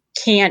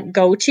can't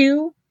go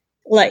to.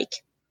 Like,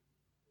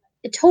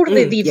 it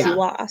totally leaves you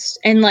lost.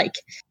 And, like,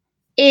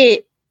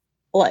 it's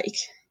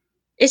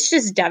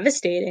just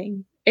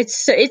devastating.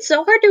 It's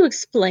so hard to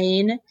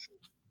explain,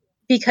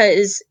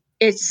 because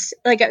it's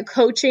like a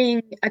coach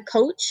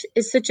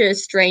is such a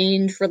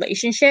strange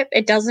relationship.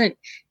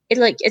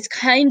 It's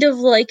kind of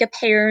like a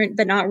parent,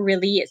 but not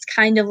really. It's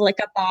kind of like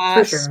a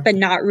boss, but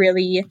not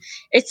really.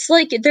 It's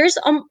like there's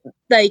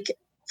like,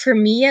 for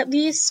me at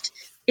least,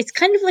 it's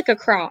kind of like a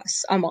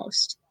cross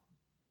almost.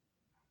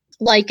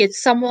 Like,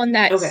 it's someone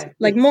that's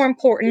like more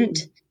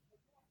important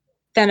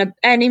than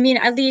and I mean,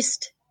 at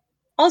least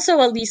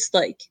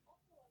like,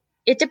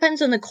 it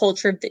depends on the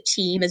culture of the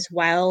team as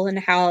well, and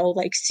how,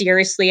 like,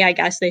 seriously, I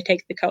guess, they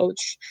take the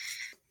coach.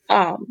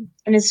 And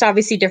it's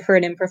obviously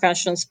different in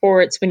professional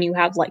sports when you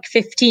have, like,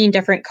 15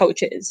 different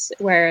coaches,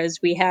 whereas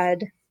we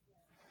had,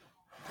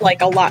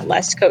 like, a lot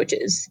less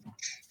coaches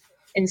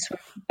in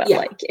swimming. But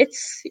like,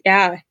 it's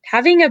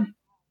having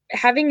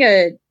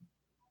a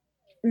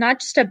not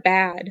just a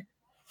bad,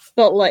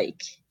 but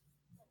like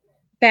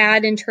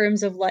bad in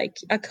terms of like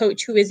a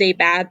coach who is a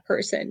bad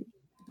person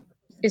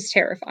is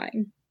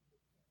terrifying.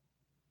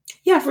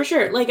 Yeah, for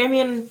sure. Like, I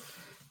mean,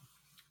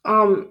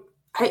 I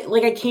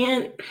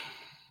can't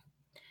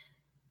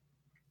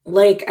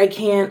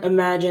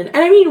imagine. And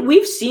I mean,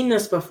 we've seen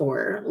this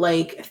before.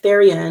 Like,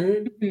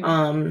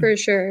 Therian, for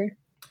sure.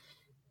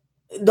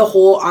 The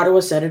whole Ottawa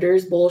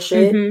Senators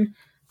bullshit.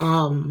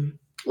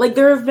 Like,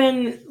 there have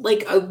been,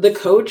 like, the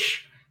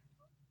coach.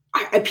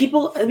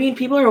 People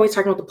are always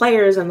talking about the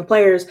players,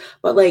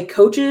 but, like,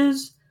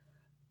 coaches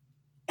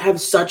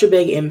have such a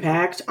big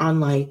impact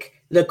on, like,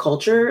 the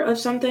culture of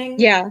something.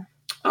 Yeah.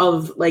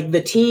 Of, like,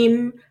 the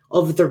team,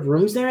 of the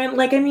rooms they're in.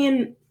 Like, I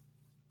mean,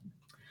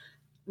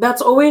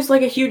 that's always,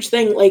 like, a huge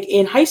thing. Like,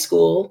 in high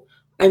school,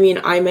 I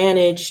mean, I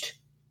managed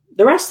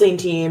the wrestling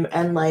team,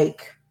 and,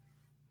 like,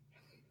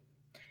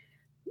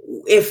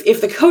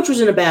 if the coach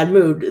was in a bad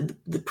mood,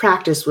 the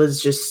practice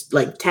was just,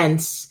 like,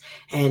 tense,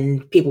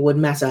 and people would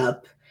mess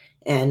up.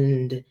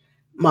 And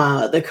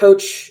the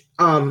coach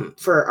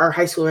for our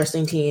high school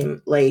wrestling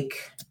team,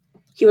 like,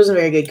 he was a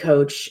very good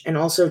coach, and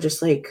also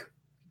just, like,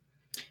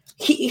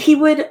 he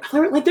would,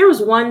 like, there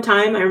was one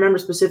time I remember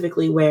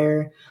specifically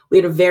where we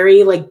had a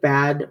very, like,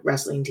 bad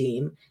wrestling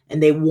team,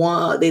 and they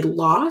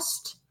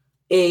lost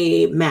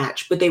a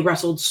match, but they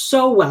wrestled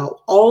so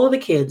well. All of the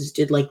kids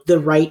did, like, the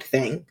right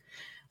thing.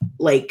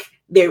 Like,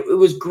 it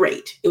was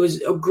great. It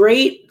was a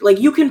great, like,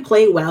 you can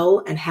play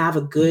well and have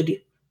a good,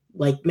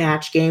 like,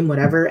 match game,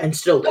 whatever, and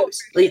still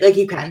lose. Like,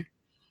 you can.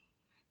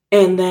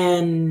 And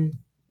then,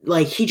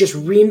 like, he just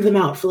reamed them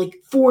out for, like,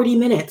 40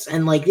 minutes,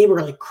 and, like, they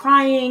were, like,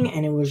 crying,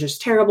 and it was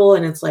just terrible.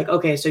 And it's like,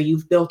 okay, so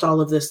you've built all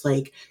of this,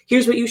 like,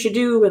 here's what you should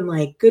do, and,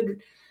 like,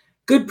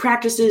 good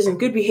practices and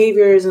good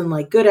behaviors and,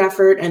 like, good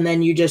effort, and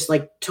then you just,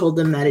 like, told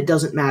them that it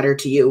doesn't matter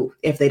to you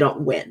if they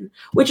don't win,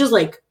 which is,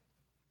 like,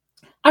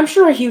 I'm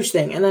sure a huge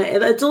thing. And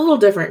it's a little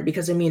different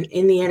because, I mean,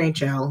 in the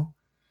NHL,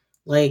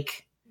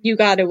 like, you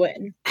gotta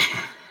win.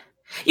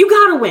 You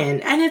gotta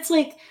win. And it's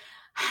like,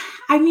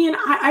 I mean,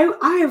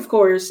 I of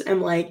course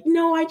am like,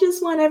 no, I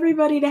just want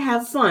everybody to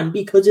have fun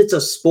because it's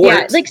a sport.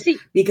 Yeah, like, see,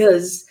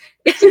 because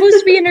it's supposed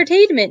to be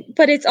entertainment,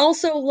 but it's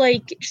also,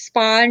 like,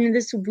 spawned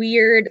this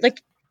weird,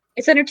 like,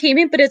 it's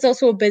entertainment, but it's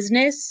also a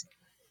business.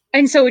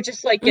 And so it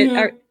just, like,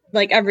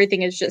 like,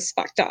 everything is just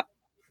fucked up.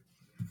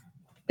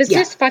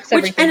 Business fucks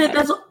everything up.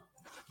 That's,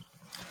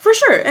 for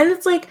sure. And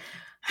it's like,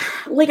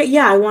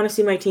 yeah, I want to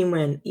see my team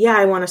win. Yeah,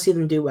 I want to see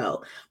them do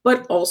well.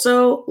 But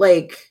also,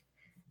 like,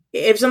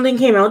 if something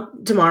came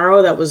out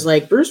tomorrow that was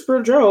like, Bruce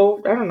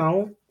Boudreau, I don't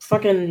know,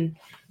 fucking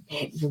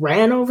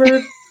ran over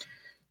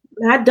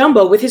Matt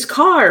Dumbo with his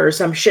car or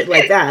some shit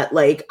like that,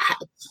 like,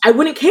 I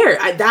wouldn't care.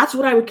 That's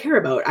what I would care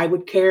about. I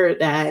would care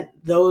that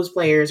those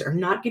players are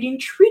not getting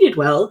treated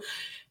well. And,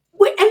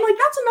 like,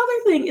 that's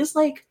another thing is,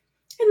 like,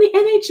 in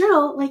the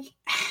NHL, like,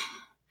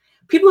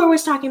 people are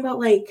always talking about,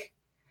 like,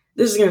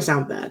 this is going to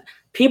sound bad.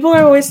 People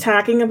are always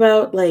talking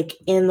about, like,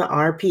 in the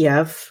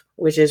RPF,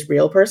 which is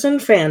real person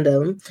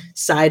fandom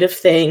side of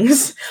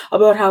things,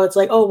 about how it's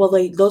like, oh, well,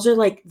 like, those are,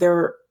 like,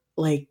 they're,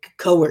 like,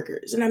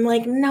 coworkers. And I'm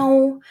like,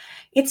 no,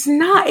 it's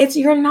not.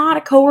 You're not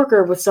a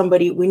coworker with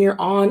somebody when you're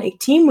on a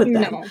team with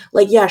them. No.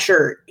 Like, yeah,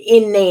 sure,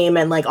 in name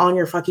and, like, on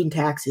your fucking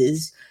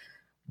taxes.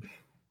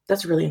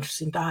 That's a really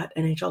interesting thought,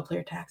 NHL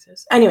player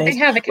taxes. Anyways,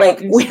 I have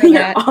like, when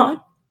you're on,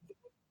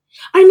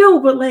 I know,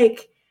 but,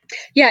 like,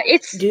 yeah,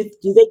 it's... Do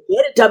they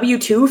get a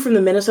W-2 from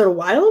the Minnesota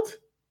Wild?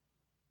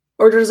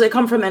 Or does it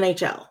come from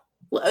NHL?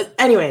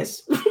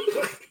 Anyways.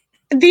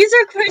 These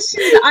are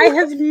questions I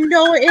have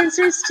no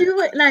answers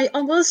to, and I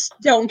almost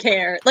don't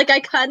care. Like,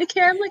 I kind of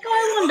care. I'm like, oh,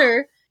 I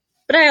wonder.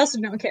 But I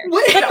also don't care.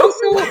 But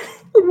also...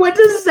 What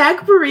does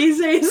Zach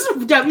Parise's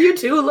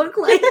W-2 look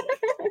like?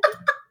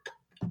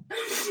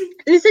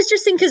 It's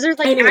interesting because there's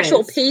like actual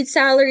Anyways. paid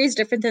salaries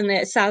different than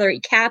the salary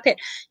cap.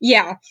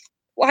 Yeah.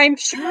 Well, I'm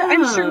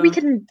sure we Yeah.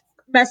 can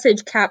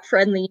message Cap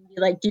Friendly and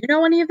be like, do you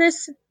know any of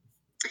this?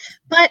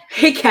 But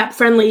Hey, Cap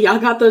Friendly, y'all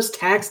got those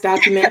tax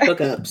document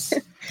hookups.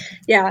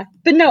 yeah.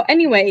 But no,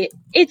 anyway,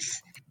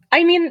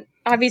 I mean,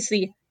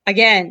 obviously,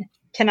 again,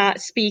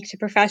 cannot speak to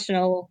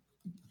professional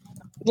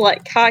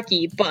like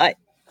hockey, but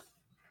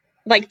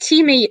like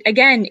teammate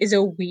again is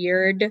a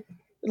weird,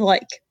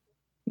 like,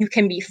 you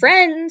can be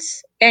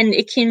friends and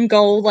it can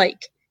go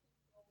like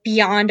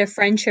beyond a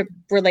friendship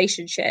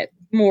relationship,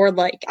 more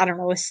like, I don't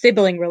know, a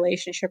sibling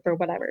relationship or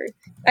whatever.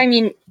 I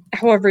mean,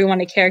 however you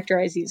want to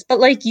characterize these, but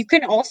like you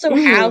can also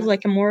have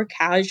like a more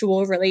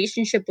casual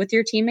relationship with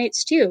your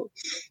teammates too.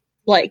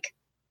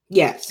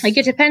 Yes. Like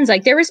it depends.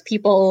 Like there was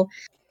people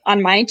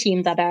on my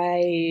team that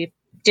I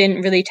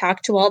didn't really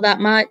talk to all that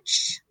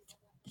much,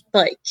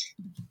 like,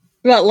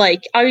 but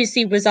like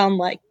obviously was on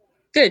like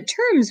good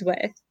terms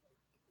with,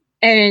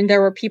 and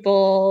there were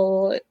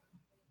people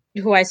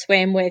who I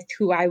swam with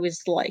who I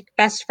was like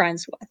best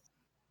friends with.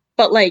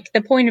 But like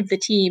the point of the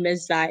team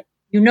is that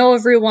you know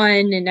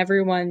everyone and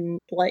everyone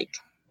like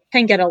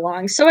can get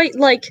along. So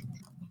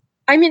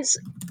I mean,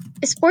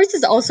 sports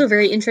is also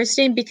very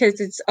interesting because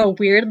it's a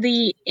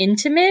weirdly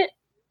intimate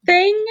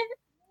thing.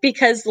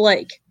 Because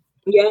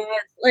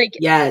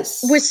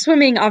Yes. with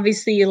swimming,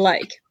 obviously,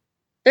 like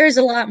there's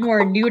a lot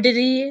more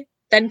nudity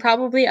than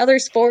probably other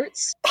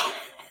sports.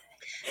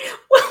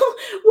 Well,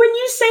 when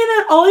you say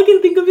that, all I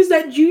can think of is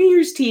that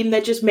juniors team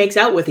that just makes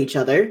out with each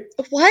other.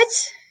 What?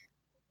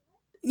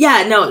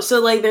 Yeah, no.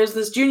 So like, there's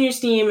this juniors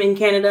team in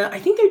Canada. I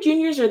think they're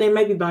juniors or they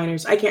might be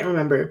minors. I can't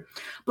remember.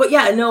 But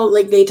yeah, no.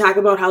 Like they talk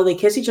about how they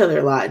kiss each other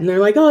a lot, and they're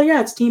like, "Oh yeah,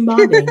 it's team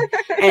bonding."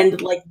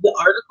 And like the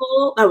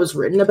article that was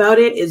written about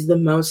it is the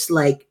most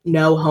like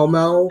no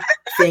homo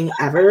thing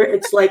ever.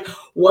 It's like,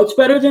 what's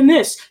better than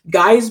this?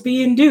 Guys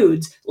being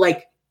dudes,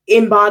 like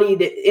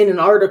embodied in an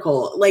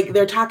article. Like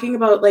they're talking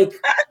about like,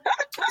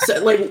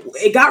 so like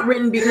it got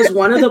written because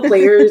one of the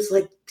players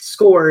like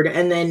scored,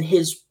 and then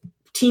his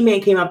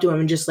teammate came up to him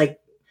and just like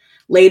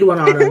laid one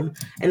on him,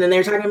 and then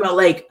they're talking about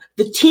like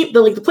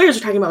the players are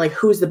talking about like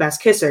who's the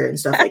best kisser and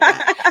stuff like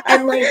that,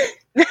 and like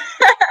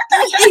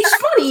it's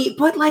funny,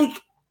 but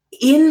like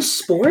in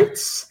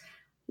sports,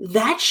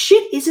 that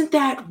shit isn't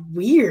that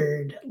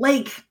weird.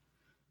 Like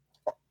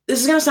this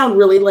is gonna sound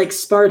really like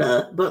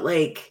Sparta, but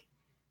like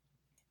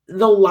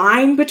the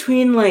line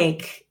between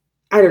like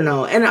I don't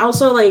know, and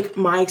also like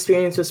my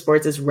experience with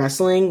sports is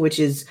wrestling, which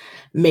is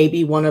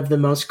maybe one of the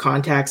most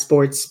contact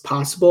sports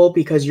possible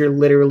because you're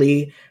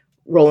literally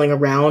rolling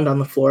around on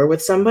the floor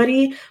with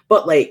somebody,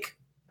 but like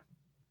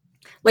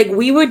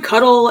we would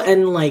cuddle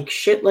and like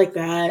shit like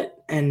that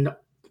and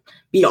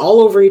be all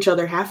over each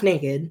other half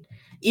naked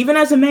even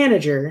as a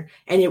manager,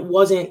 and it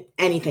wasn't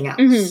anything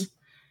else.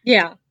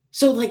 Yeah,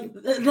 so like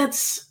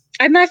that's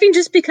I'm laughing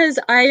just because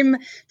I'm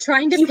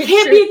trying to picture...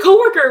 can't be a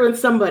coworker with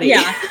somebody.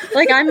 Yeah,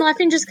 like I'm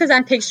laughing just because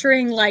I'm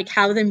picturing like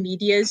how the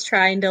media is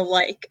trying to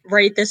like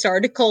write this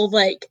article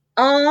like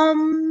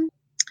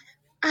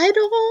I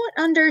don't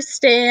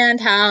understand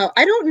how.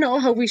 I don't know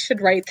how we should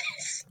write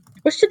this.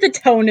 What should the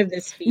tone of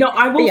this be? No,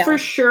 I will for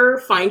sure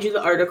find you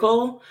the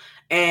article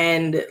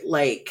and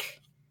like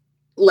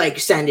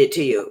send it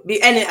to you.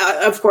 And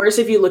of course,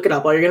 if you look it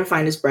up, all you're gonna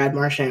find is Brad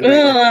Marchand.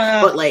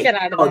 Right? But like,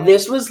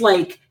 this was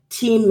like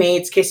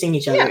teammates kissing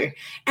each other. Yeah.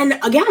 And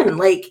again,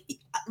 like,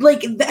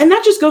 and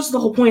that just goes to the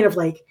whole point of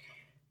like,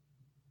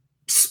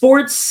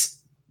 sports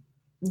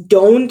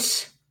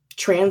don't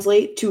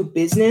translate to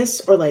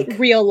business or like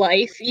real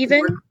life,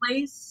 even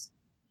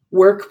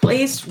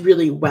workplace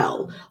really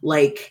well.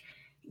 Like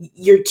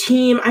your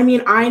team. I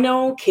mean, I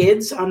know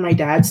kids on my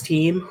dad's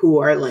team who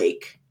are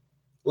like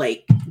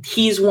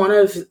he's one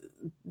of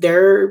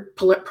their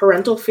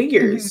parental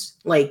figures.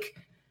 Mm-hmm. Like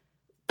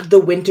the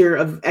winter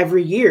of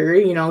every year,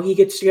 you know, they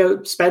get to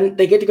go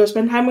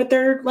spend time with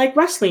their like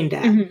wrestling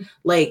dad. Mm-hmm.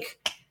 Like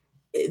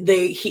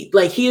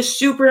he is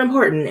super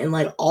important in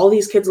like all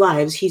these kids'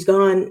 lives. He's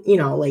gone, you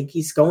know, like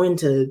he's going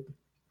to,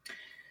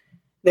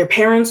 their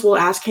parents will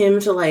ask him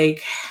to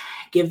like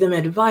give them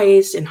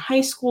advice in high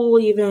school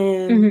even.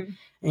 Mm-hmm.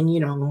 And, you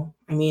know,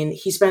 I mean,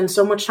 he spends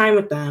so much time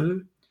with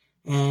them,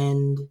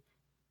 and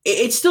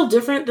it's still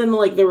different than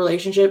like the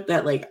relationship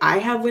that like I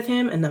have with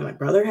him and that my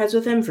brother has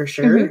with him for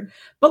sure. Mm-hmm.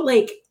 But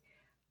like,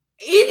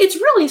 it's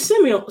really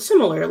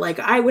similar. Like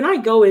when I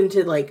go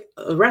into like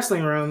a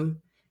wrestling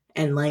room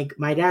and like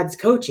my dad's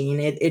coaching,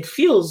 it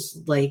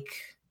feels like,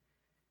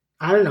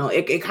 I don't know,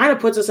 it kind of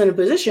puts us in a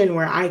position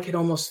where I could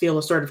almost feel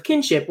a sort of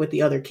kinship with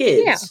the other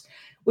kids,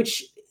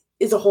 which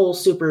is a whole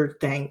super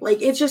thing. Like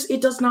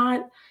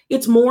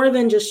it's more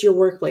than just your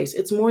workplace.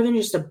 It's more than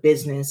just a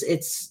business.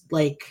 It's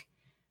like,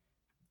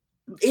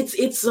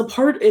 it's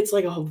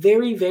like a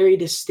very, very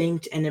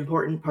distinct and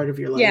important part of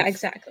your life. Yeah,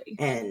 exactly.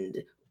 And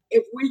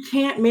if we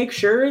can't make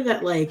sure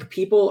that like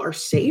people are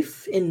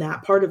safe in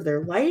that part of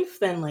their life,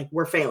 then like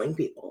we're failing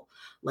people.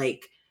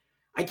 Like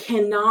I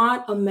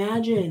cannot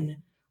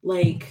imagine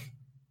like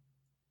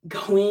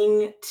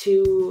going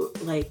to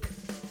like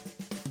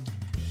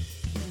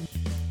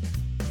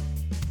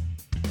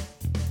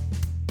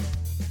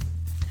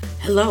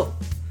Hello,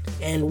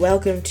 and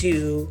welcome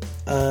to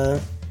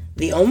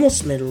the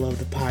almost middle of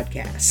the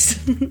podcast.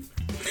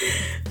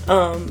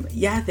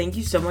 Thank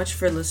you so much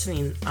for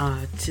listening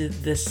to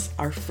this,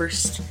 our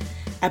first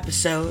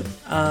episode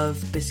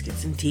of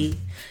Biscuits and Tea.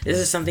 This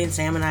is something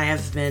Sam and I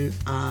have been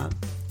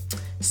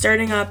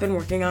starting up and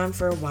working on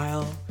for a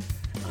while.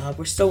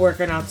 We're still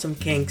working out some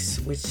kinks,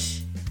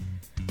 which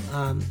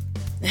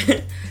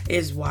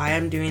is why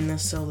I'm doing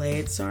this so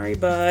late. Sorry,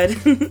 bud.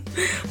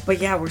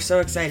 But yeah, we're so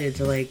excited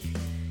to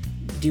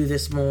do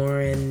this more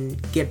and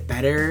get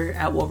better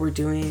at what we're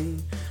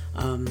doing.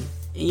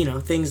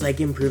 Things like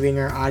improving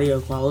our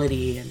audio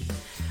quality and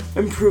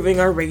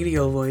improving our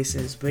radio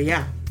voices. But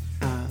yeah,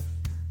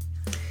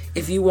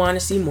 if you want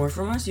to see more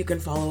from us, you can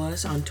follow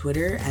us on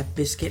Twitter at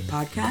Biscuit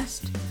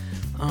Podcast.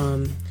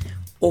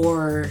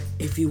 Or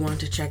if you want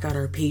to check out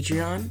our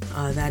Patreon,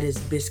 that is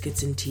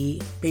Biscuits and Tea,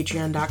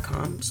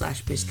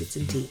 patreon.com/Biscuits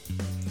and Tea.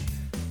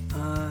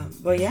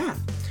 But yeah,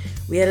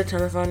 we had a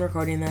ton of fun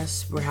recording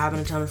this. We're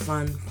having a ton of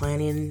fun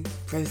planning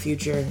for the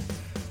future.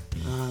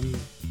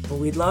 But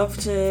we'd love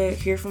to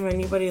hear from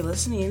anybody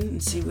listening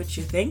and see what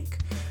you think.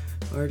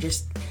 Or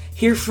just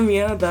hear from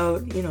you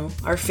about,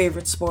 our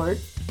favorite sport,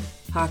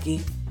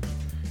 hockey.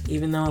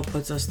 Even though it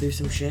puts us through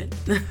some shit.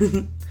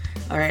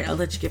 Alright, I'll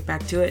let you get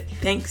back to it.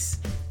 Thanks.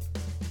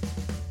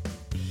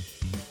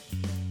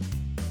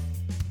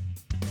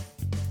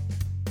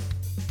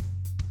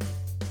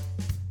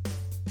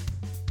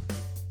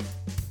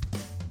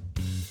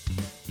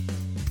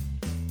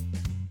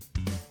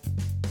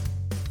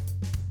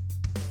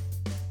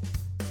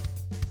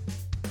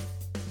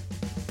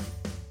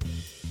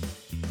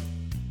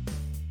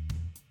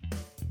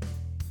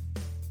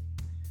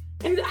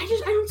 And I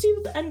don't see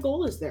what the end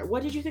goal is there.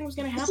 What did you think was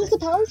going to happen? This is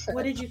the power trip.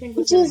 What did you think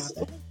was going to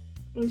happen?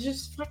 It's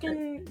just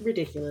fucking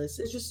ridiculous.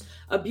 It's just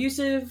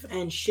abusive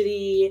and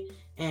shitty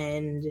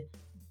and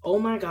oh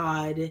my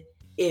god,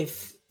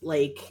 if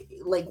what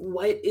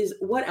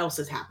else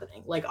is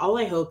happening? All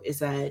I hope is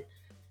that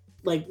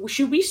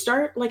should we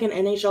start an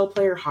NHL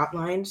player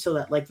hotline so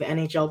that the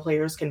NHL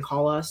players can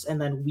call us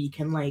and then we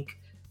can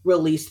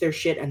release their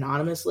shit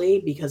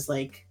anonymously? Because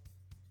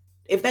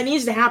if that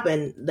needs to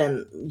happen,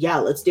 then yeah,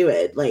 let's do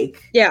it.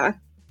 Yeah.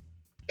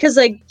 Because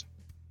and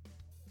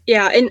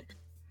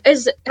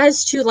as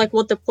to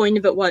what the point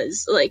of it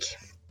was, the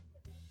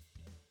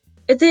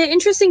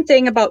interesting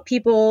thing about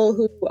people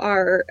who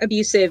are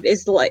abusive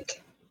is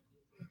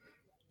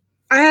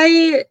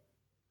I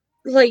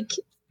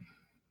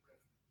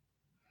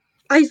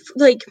a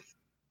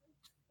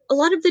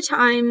lot of the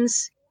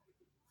times,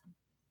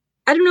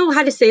 I don't know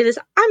how to say this.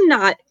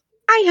 I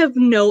have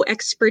no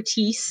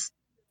expertise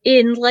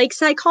in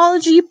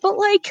psychology, but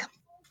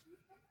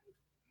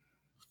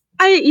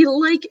I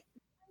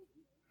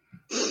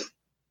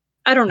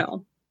don't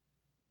know.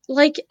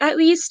 At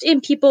least in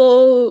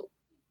people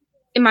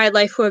in my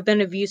life who have been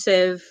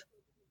abusive,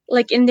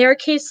 in their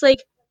case,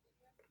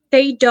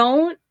 they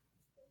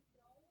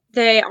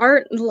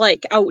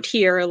aren't out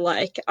here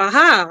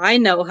aha, I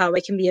know how I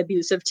can be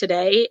abusive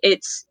today.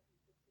 It's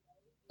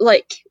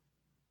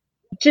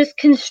just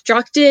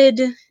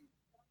constructed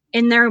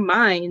in their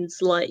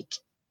minds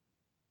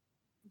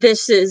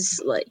this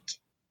is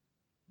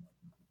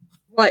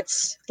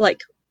what's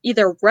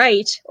either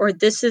right, or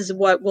this is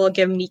what will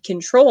give me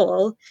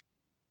control,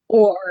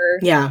 or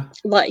yeah,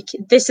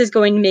 this is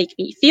going to make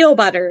me feel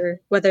better,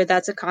 whether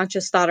that's a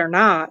conscious thought or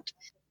not.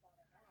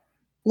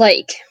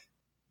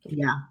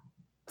 Yeah,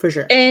 for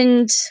sure.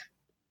 And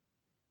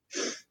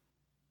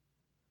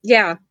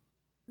yeah,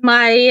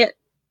 my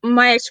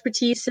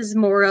expertise is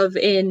more of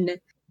in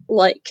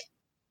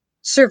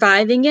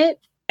surviving it,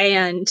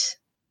 and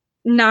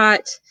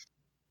not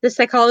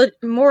the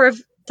more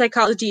of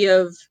psychology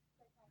of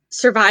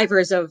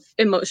survivors of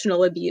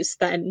emotional abuse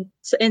and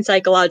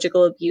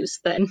psychological abuse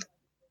than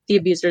the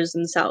abusers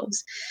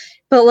themselves.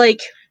 But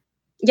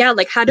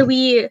how do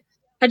you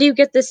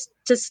get this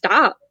to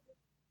stop,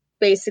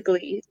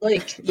 basically?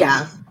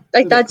 Yeah,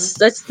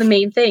 that's the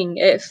main thing.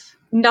 If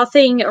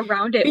nothing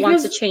around it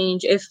wants to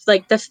change, if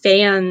the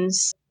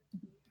fans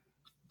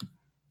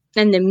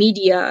and the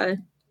media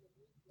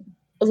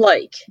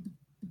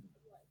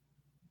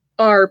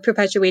are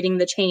perpetuating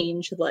the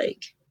change,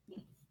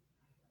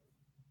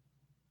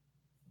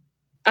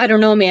 I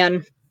don't know,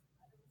 man.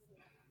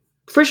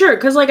 For sure,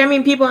 because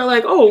people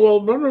are oh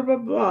well, blah blah blah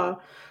blah.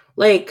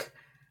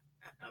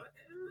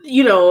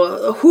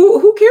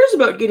 Who cares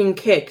about getting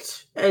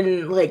kicked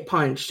and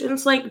punched? And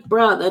it's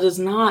bruh, that is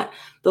not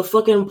the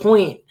fucking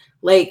point.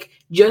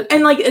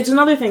 It's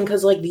another thing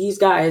because these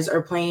guys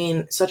are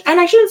playing such, and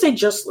I shouldn't say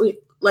just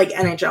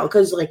NHL,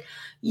 because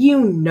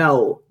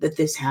that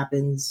this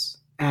happens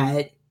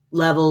at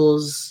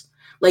levels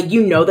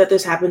that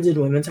this happens in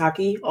women's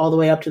hockey all the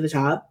way up to the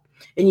top.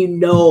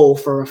 And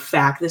for a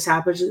fact this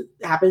happens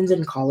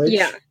in college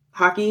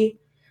hockey.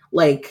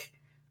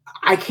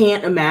 I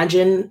can't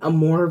imagine a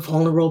more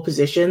vulnerable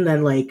position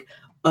than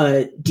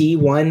a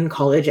D1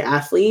 college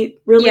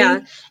athlete, really.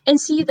 Yeah,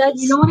 and see,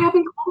 that's what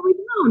happened all the way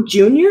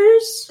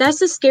juniors. That's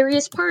the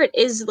scariest part,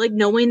 is like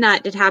knowing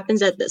that it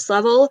happens at this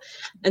level,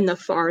 and the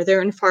farther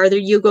and farther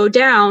you go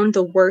down,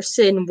 the worse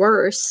and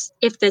worse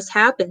if this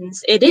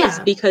happens. It is,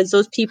 because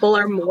those people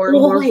are more and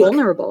more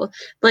vulnerable.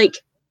 Like,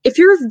 if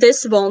you're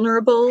this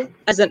vulnerable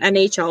as an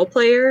NHL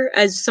player,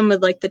 as some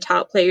of like the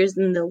top players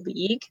in the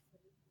league,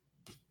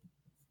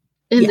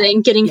 and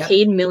then getting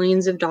paid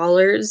millions of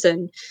dollars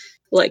and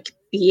like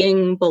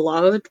being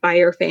beloved by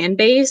your fan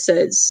base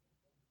as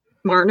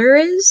Marner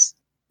is,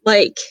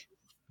 like,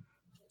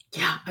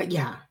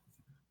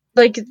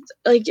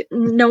 like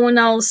no one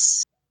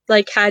else,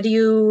 like, how do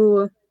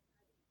you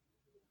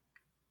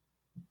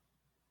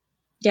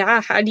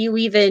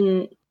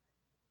even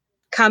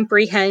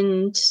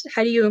comprehend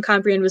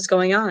what's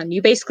going on?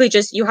 You basically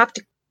you have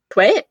to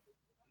quit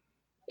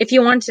if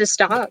you want to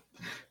stop.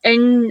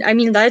 And I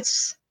mean,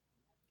 that's,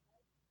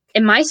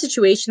 in my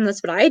situation,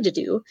 that's what I had to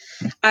do.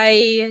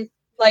 And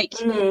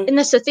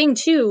that's the thing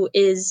too,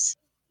 is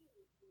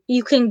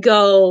you can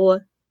go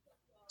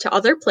to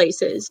other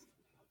places,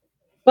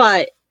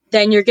 but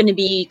then you're going to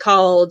be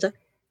called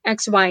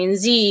X, Y, and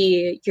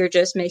Z. You're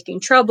just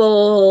making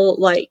trouble.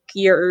 Like,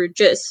 you're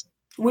just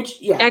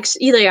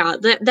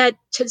that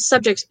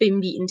subject's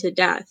been beaten to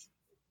death.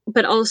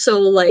 But also,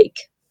 like,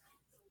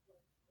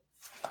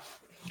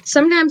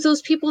 sometimes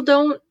those people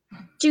don't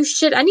do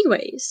shit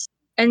anyways.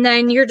 And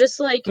then you're just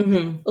like,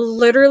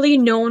 literally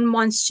no one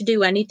wants to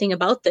do anything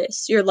about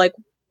this. You're like,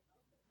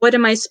 what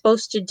am I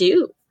supposed to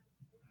do?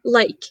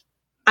 Like,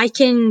 I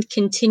can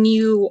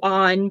continue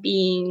on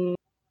being,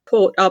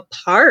 quote, a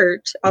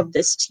part of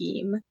this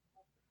team,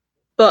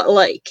 but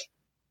like,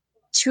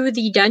 to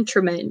the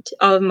detriment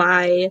of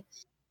my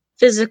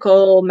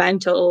physical,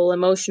 mental,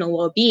 emotional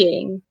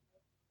well-being.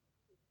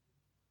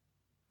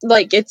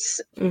 Like,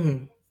 it's,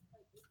 and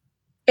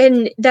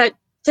that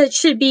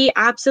should be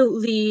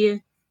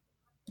absolutely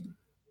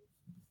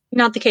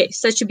not the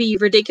case. That should be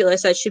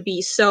ridiculous. That should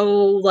be so,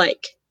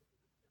 like,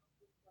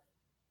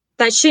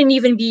 that shouldn't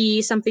even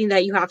be something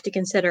that you have to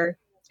consider.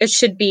 It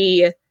should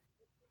be,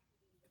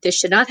 this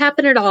should not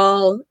happen at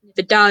all. If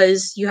it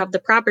does, you have the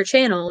proper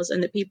channels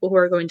and the people who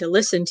are going to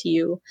listen to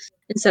you,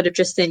 instead of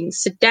just saying,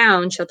 sit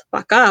down, shut the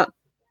fuck up.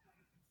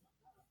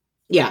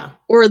 Yeah.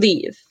 Or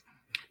leave.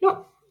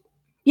 No.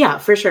 Yeah,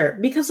 for sure.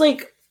 Because,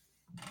 like,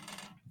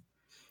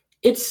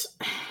 it's,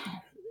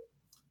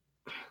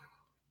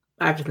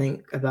 I have to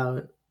think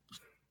about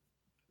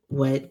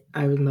what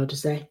I was about to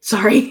say.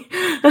 Sorry.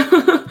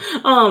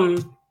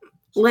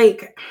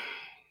 Like,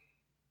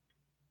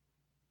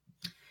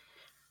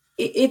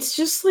 it's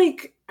just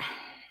like,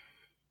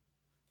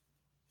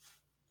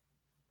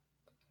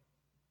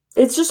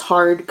 it's just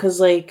hard because,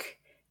 like,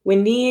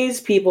 when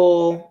these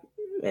people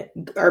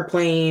are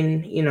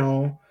playing, you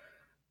know,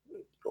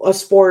 a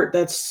sport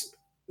that's,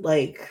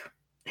 like,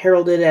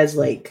 heralded as,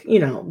 like, you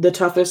know, the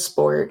toughest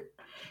sport,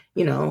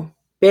 you know,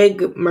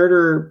 big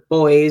murder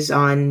boys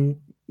on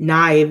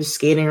knives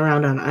skating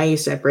around on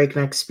ice at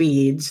breakneck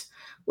speeds,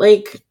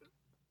 like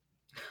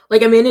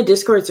I'm in a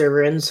Discord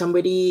server, and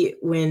somebody,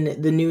 when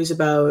the news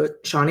about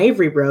Sean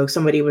Avery broke,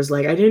 somebody was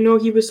like, I didn't know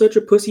he was such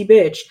a pussy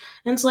bitch.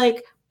 And it's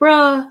like,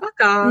 bruh,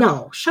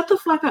 no, shut the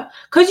fuck up.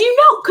 Cause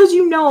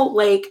you know,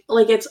 like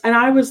it's, and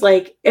I was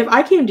like, if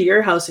I came to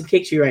your house and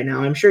kicked you right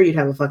now, I'm sure you'd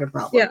have a fucking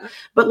problem. Yeah.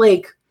 But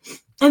like,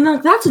 and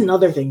that's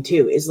another thing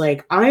too, is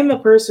like, I'm a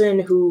person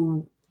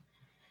who,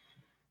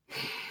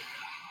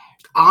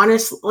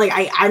 honestly,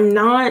 like, I'm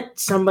not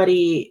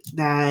somebody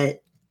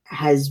that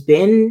has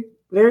been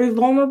very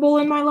vulnerable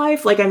in my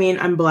life. Like, I mean,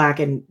 I'm Black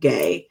and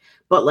gay,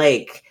 but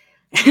like,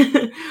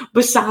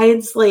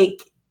 besides,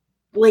 like,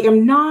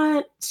 I'm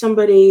not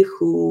somebody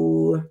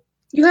who,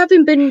 you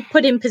haven't been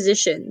put in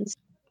positions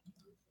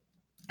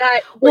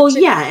that,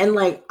 and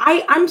like,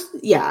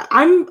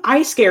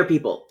 I scare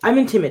people. I'm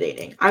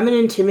intimidating. I'm an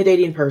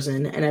intimidating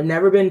person, and I've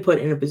never been put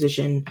in a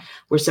position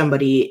where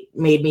somebody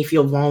made me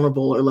feel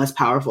vulnerable or less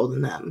powerful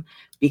than them,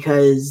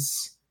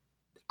 because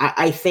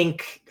I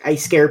think I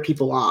scare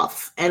people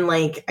off. And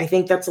like, I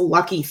think that's a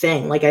lucky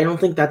thing. Like, I don't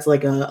think that's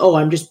like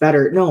I'm just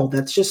better. No,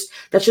 that's just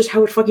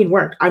how it fucking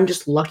worked. I'm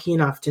just lucky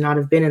enough to not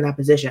have been in that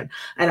position.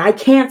 And I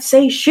can't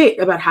say shit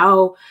about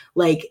how,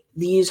 like,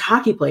 these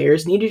hockey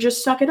players need to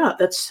just suck it up.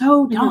 That's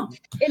so dumb.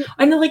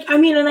 And like, I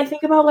mean, and I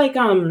think about, like,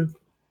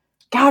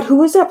 God, who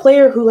was that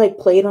player who, like,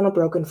 played on a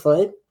broken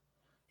foot?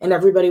 And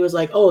everybody was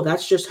like, oh,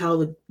 that's just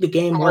how the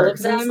game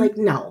works. And it's like,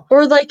 no.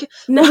 Or like,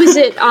 no. What was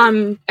it?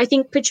 I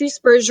think Patrice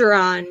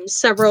Bergeron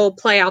several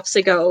playoffs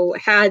ago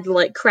had,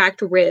 like,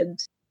 cracked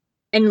ribs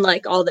and,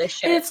 like, all this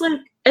shit. And it's like,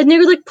 and they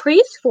were, like,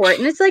 praised for it.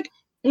 And it's like,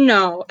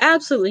 no,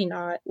 absolutely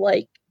not.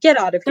 Like, get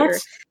out of here.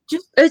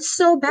 It's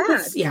so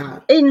bad. Yeah.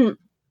 And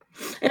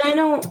I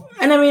know,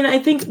 and I mean, I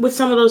think with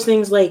some of those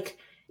things, like,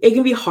 it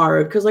can be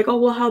hard because, like, oh,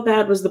 well, how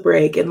bad was the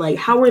break? And, like,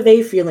 how are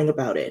they feeling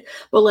about it?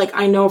 But, like,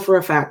 I know for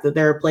a fact that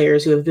there are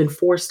players who have been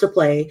forced to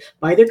play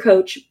by their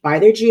coach, by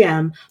their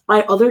GM,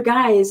 by other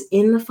guys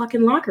in the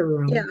fucking locker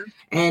room. Yeah.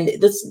 And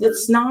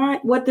that's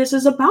not what this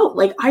is about.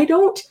 Like, I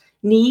don't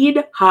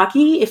need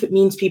hockey if it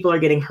means people are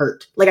getting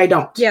hurt. Like, I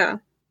don't. Yeah,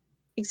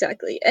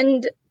 exactly.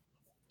 And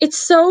it's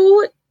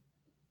so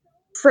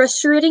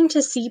frustrating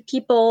to see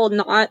people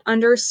not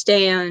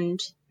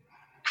understand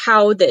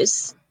how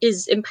this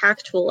is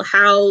impactful,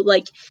 how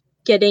like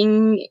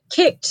getting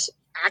kicked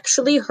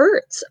actually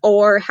hurts,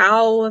 or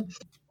how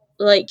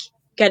like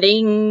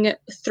getting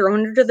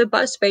thrown under the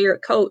bus by your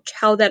coach,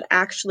 how that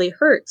actually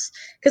hurts.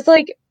 Because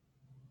like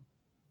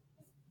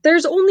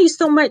there's only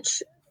so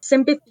much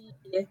sympathy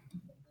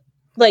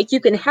like you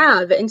can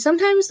have, and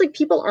sometimes like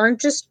people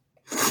aren't just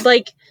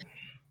like,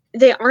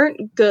 they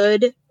aren't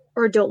good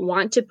or don't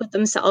want to put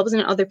themselves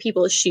in other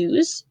people's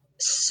shoes.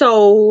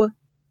 So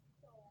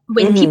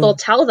when people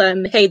tell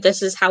them, hey,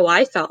 this is how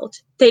I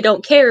felt, they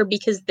don't care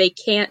because they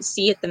can't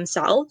see it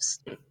themselves,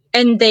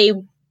 and they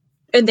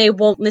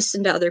won't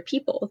listen to other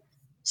people.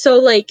 So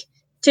like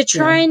to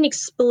try and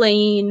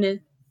explain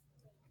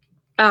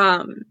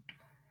how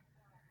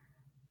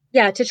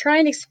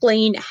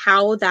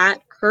that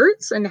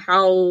hurts and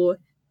how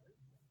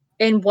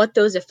and what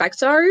those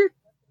effects are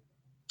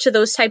to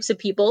those types of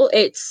people,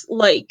 it's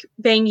like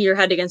banging your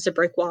head against a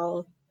brick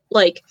wall.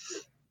 Like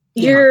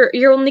you're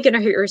only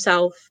gonna hurt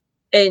yourself,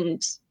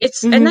 and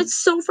it's and that's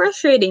so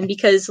frustrating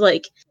because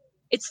like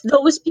it's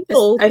those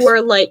people who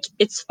are like,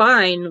 it's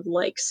fine,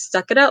 like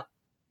suck it up,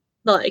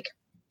 like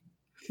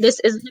this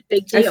isn't a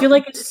big deal. I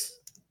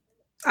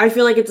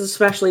feel like it's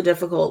especially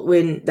difficult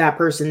when that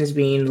person is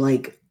being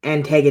like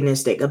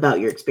antagonistic about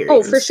your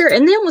experience. Oh, for sure.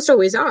 And they almost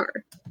always are.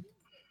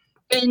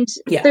 And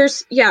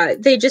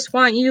they just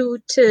want you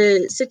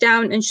to sit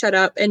down and shut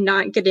up and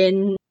not get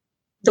in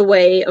the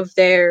way of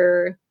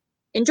their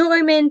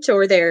enjoyment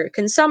or their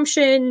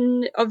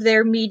consumption of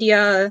their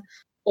media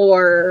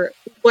or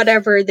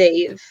whatever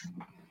they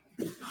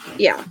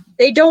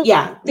don't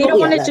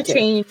want it to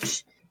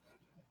change.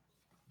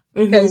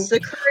 Because the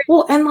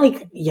current and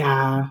like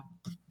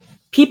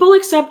people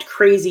accept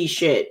crazy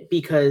shit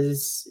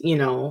because, you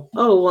know,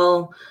 oh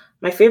well,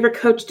 my favorite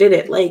coach did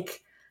it.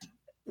 Like,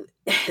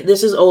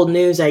 this is old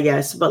news, I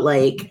guess, but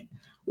like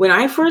when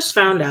I first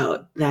found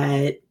out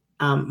that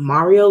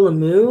Mario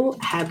Lemieux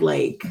had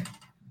like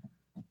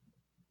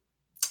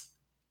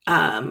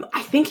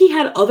I think he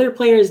had other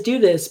players do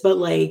this, but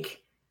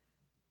like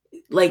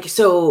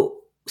so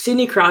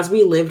Sidney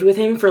Crosby lived with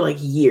him for like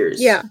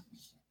years. Yeah.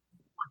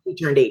 He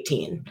turned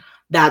 18.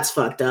 That's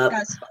fucked up.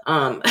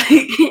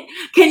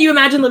 Can you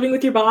imagine living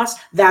with your boss?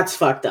 That's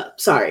fucked up.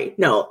 Sorry.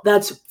 No,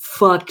 that's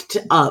fucked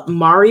up.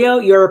 Mario,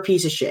 you're a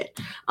piece of shit.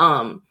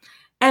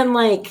 And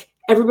like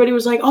everybody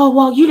was like, oh,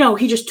 well, you know,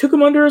 he just took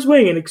him under his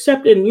wing and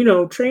accepted and, you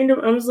know, trained him.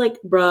 I was like,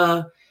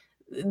 bruh,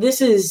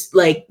 this is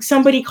like,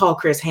 somebody call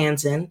Chris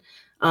Hansen.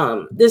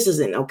 This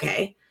isn't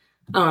okay.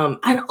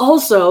 And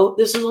also,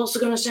 this is also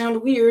going to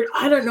sound weird.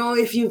 I don't know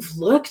if you've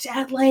looked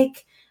at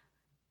like,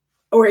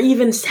 or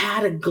even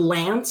had a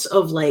glance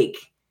of like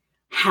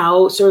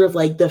how sort of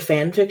like the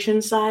fan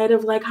fiction side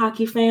of like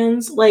hockey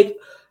fans like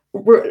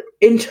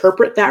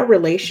interpret that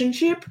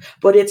relationship,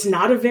 but it's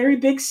not a very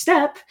big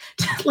step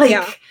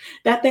to,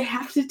 that they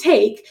have to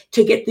take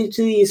to get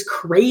to these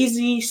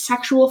crazy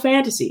sexual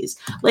fantasies.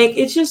 Like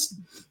it's just,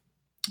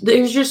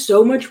 there's just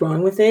so much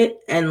wrong with it,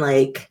 and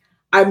like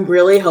I'm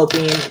really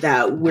hoping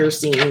that we're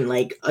seeing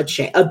like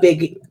a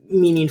big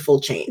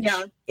meaningful change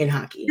in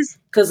hockey,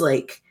 because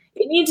like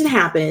it needs to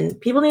happen.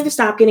 People need to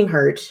stop getting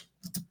hurt.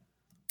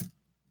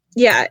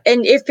 Yeah,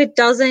 and if it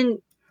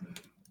doesn't,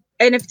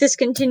 and if this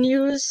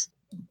continues,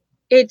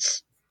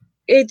 it's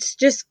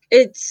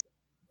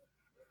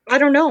I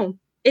don't know.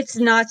 It's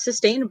not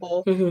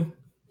sustainable.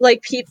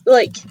 Like people,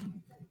 like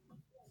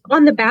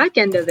on the back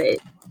end of it,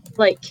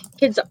 like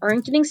kids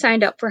aren't getting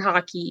signed up for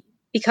hockey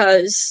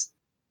because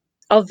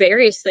of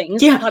various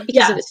things, not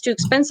because of it's too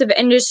expensive,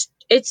 and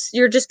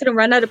you're just going to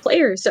run out of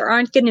players. There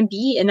aren't going to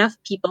be enough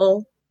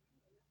people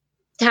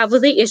to have the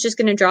league. It's just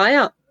going to dry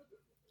up.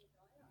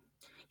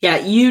 Yeah,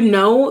 you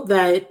know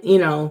that, you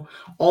know,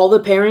 all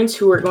the parents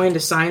who are going to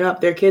sign up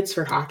their kids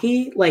for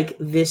hockey, like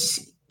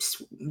this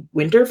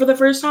winter for the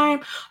first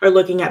time, are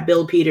looking at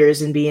Bill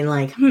Peters and being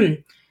like,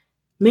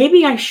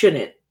 maybe I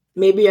shouldn't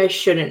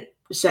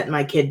set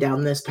my kid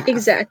down this path.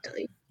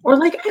 Exactly. Or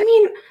like, I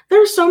mean,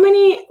 there's so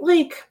many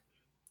like,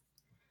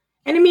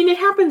 and I mean, it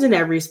happens in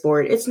every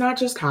sport. It's not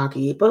just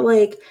hockey, but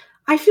like,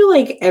 I feel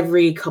like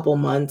every couple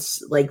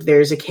months, like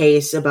there's a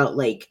case about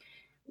like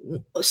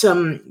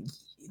some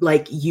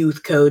like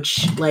youth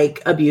coach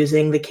like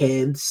abusing the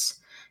kids,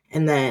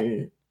 and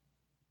then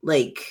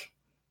like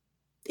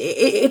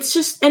it's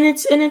just, and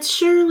it's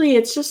surely,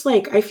 it's just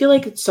like, I feel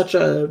like it's such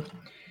a,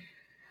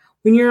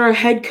 when you're a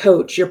head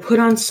coach, you're put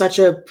on such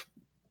a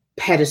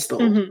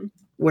pedestal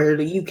where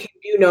you can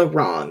do no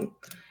wrong.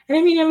 And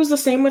I mean, it was the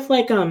same with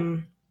like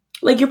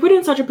you're put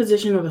in such a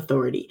position of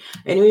authority.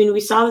 And I mean,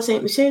 we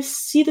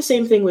see the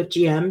same thing with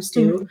GMs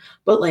too,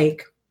 but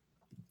like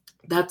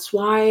that's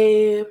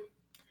why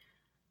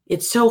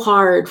it's so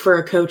hard for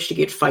a coach to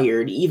get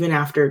fired even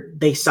after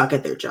they suck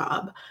at their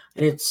job.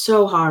 And it's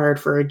so hard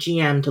for a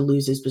GM to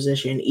lose his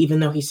position even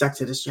though he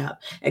sucks at his job.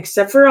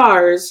 Except for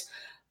ours.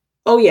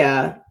 Oh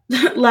yeah,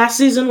 last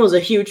season was a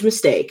huge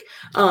mistake.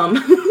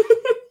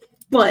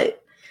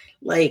 But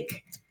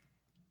like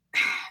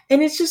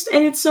And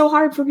it's so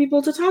hard for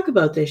people to talk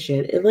about this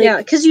shit.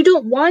 Because you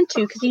don't want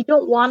to, because you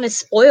don't want to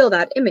spoil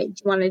that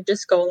image. You want to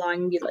just go along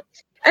and be like,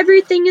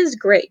 everything is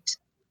great.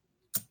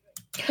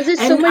 Because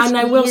it's so much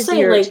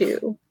easier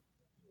too.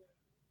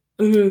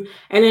 Mm-hmm.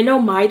 And I know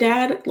my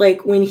dad,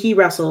 like, when he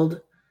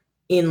wrestled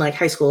in, like,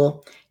 high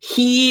school,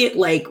 he,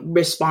 like,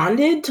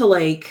 responded to,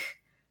 like,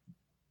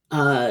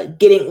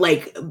 getting,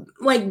 like,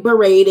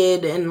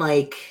 berated and,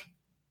 like,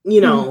 you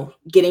know,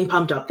 getting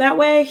pumped up that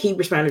way. He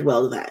responded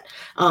well to that.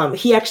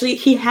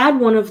 He had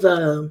one of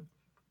the,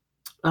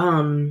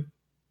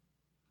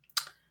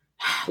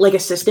 like,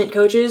 assistant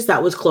coaches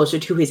that was closer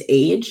to his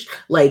age,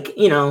 like,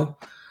 you know,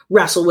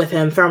 wrestle with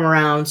him, throw him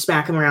around,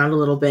 smack him around a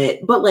little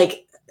bit. But,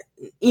 like,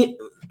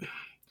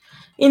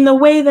 in the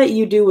way that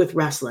you do with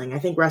wrestling, I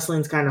think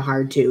wrestling's kind of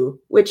hard too,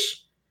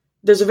 which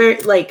there's a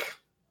very, like,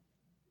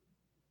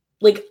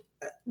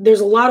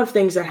 there's a lot of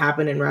things that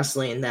happen in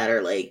wrestling that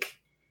are, like,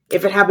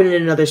 if it happened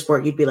in another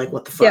sport, you'd be like,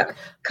 what the fuck? Yeah,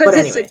 because but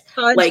anyway,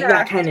 like,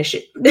 that kind of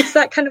shit. It's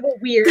that kind of a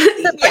weird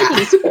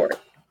fighting sport.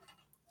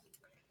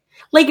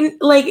 Like,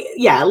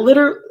 yeah,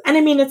 literally. And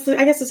I mean, it's,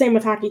 I guess, the same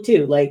with hockey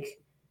too. Like,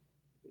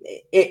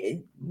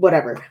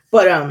 whatever.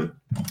 But,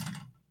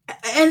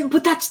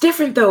 but that's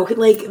different though.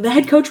 Like, the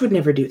head coach would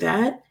never do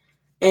that.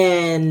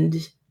 And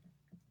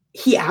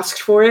he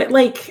asked for it.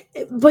 Like,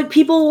 but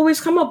people always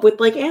come up with,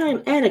 like,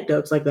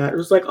 anecdotes like that. It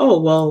was like, oh,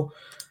 well,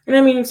 and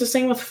I mean, it's the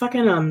same with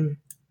fucking,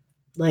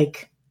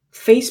 like,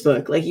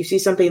 Facebook. Like, you see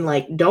something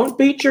like, don't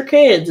beat your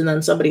kids, and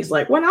then somebody's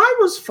like, when I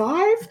was 5,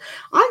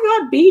 I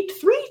got beat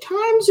 3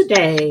 times a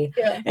day,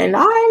 and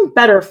I'm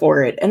better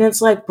for it. And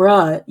it's like,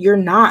 bruh, you're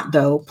not,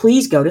 though.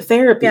 Please go to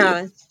therapy.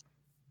 Yeah.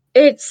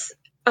 It's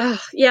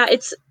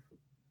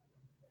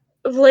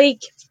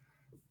like,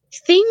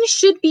 things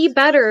should be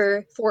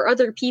better for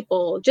other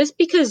people. Just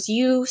because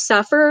you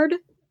suffered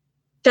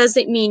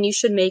doesn't mean you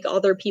should make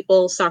other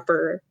people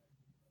suffer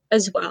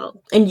as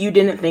well. And you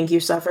didn't think you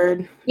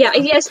suffered? Yeah,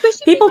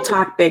 especially people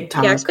talk big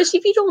talk. Yeah, especially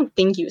if you don't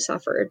think you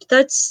suffered.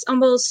 That's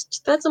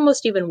almost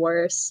even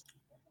worse.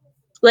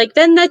 Like,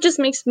 then that just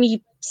makes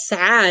me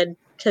sad,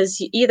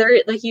 because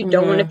either, like, you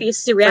don't want to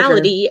face the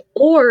reality,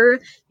 or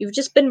you've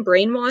just been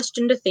brainwashed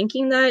into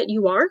thinking that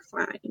you are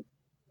fine.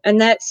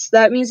 And that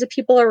means the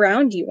people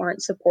around you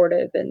aren't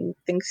supportive and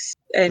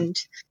and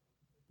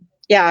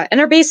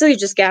are basically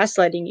just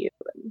gaslighting you.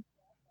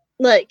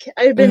 Like,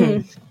 I've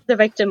been the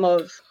victim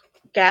of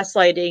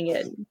gaslighting,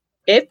 and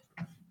it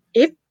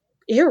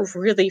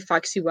really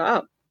fucks you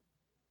up,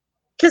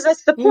 because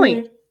that's the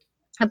point.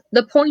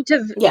 The point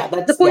of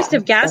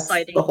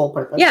gaslighting, the whole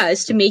purpose. Yeah,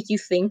 is to make you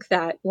think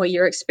that what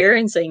you're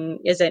experiencing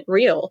isn't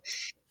real,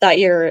 that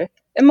your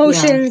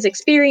emotions,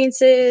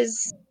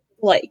 experiences,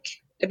 like,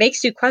 it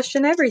makes you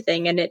question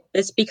everything, and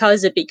it's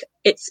because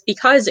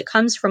it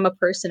comes from a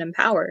person in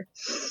power.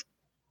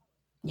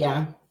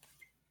 Yeah.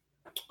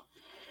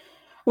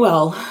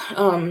 Well,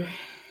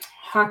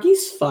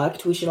 hockey's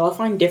fucked. We should all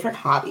find different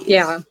hobbies.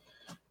 Yeah.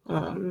 We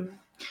can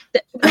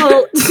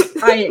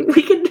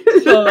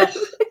do that.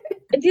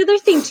 The other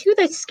thing too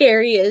that's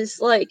scary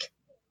is, like,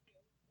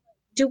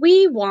 do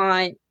we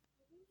want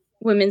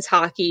women's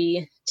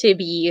hockey to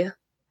be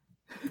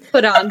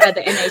put on by the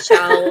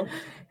NHL?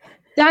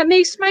 That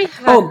makes my head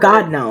hurt.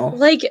 God, no.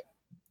 Like,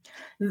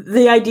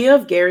 the idea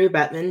of Gary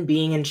Bettman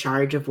being in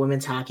charge of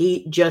women's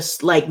hockey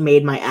just, like,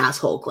 made my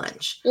asshole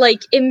clench.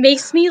 Like, it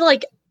makes me,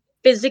 like,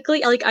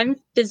 physically, like, I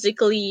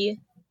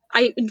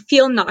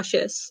feel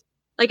nauseous.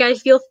 Like, I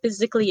feel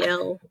physically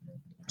ill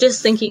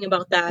just thinking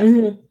about that.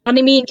 And I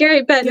mean,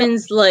 Gary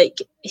Bettman's, like,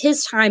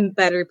 his time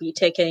better be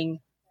ticking.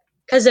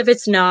 Because if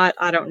it's not,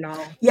 I don't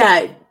know.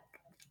 Yeah,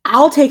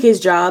 I'll take his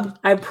job.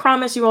 I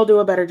promise you I'll do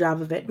a better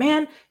job of it.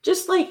 Man,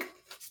 just, like,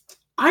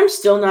 I'm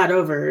still not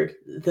over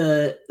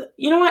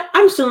you know what?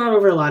 I'm still not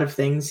over a lot of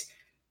things.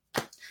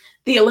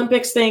 The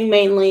Olympics thing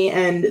mainly,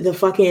 and the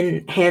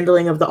fucking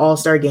handling of the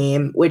All-Star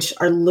game, which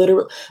are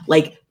literally,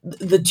 like,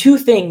 the two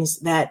things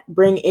that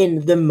bring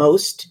in the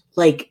most,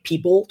 like,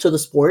 people to the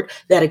sport,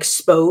 that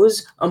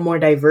expose a more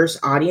diverse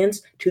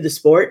audience to the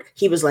sport.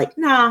 He was like,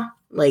 nah,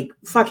 like,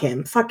 fuck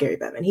him. Fuck Gary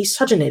Bettman. He's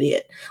such an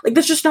idiot. Like,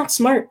 that's just not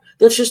smart.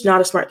 That's just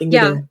not a smart thing to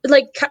do. Yeah,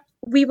 like,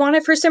 we want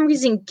to, for some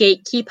reason,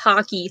 gatekeep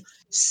hockey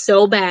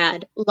so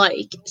bad.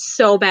 Like,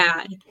 so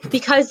bad.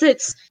 Because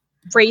it's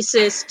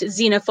racist,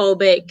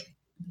 xenophobic,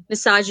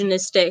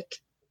 misogynistic,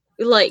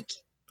 like,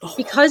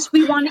 because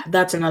we want to,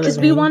 that's another because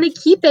we want to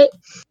keep it,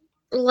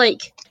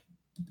 like,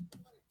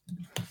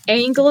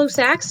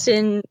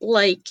 Anglo-Saxon,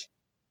 like,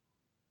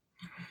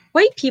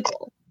 white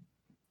people,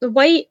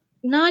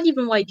 not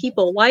even white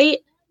people, white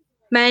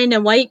men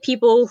and white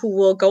people who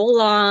will go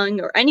along,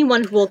 or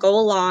anyone who will go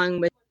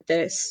along with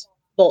this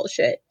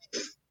bullshit.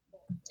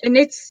 And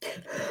it's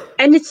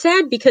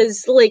sad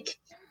because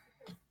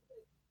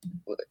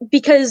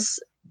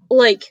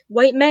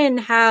white men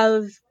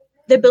have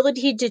the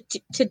ability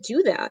to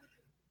do that.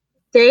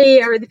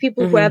 They are the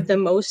people who have the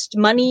most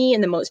money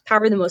and the most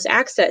power, the most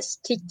access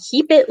to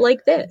keep it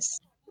like this.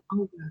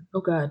 Oh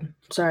God.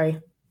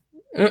 Sorry.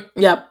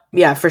 Yep.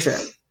 Yeah, for sure.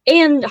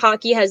 And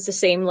hockey has the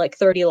same, like,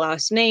 30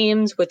 last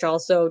names, which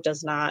also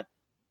does not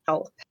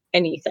help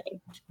anything.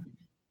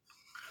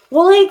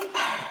 Well, like,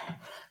 that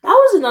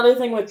was another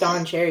thing with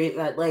Don Cherry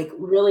that, like,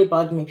 really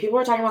bugged me. People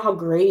were talking about how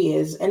great he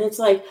is, and it's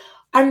like,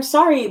 I'm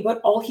sorry,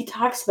 but all he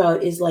talks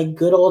about is, like,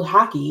 good old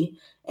hockey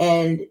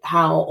and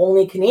how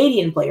only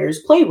Canadian players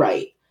play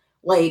right.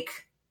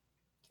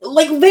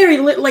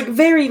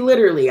 Very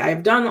literally.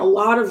 I've done a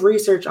lot of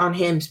research on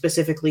him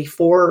specifically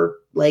for,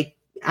 like,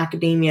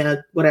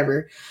 academia,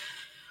 whatever.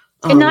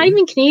 And not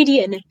even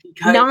Canadian,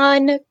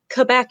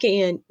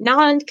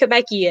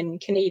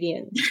 non-Quebecian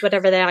Canadians,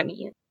 whatever that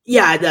means.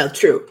 Yeah, no,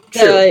 true,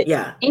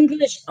 yeah.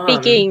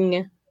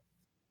 English-speaking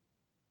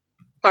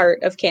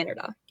part of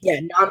Canada. Yeah,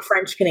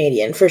 non-French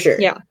Canadian, for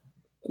sure. Yeah.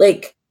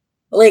 Like,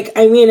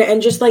 I mean,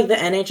 and just, like, the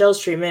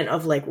NHL's treatment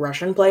of, like,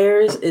 Russian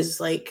players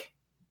is, like,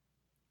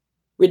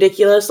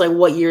 ridiculous. Like,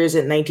 what year is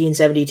it?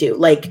 1972.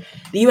 Like,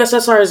 the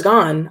USSR is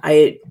gone.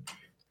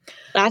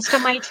 Last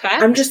time I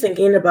checked. I'm just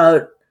thinking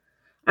about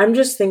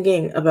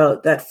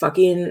that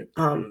fucking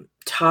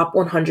top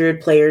 100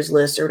 players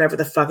list or whatever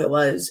the fuck it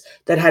was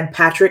that had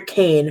Patrick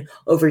Kane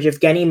over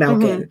Yevgeny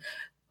Malkin.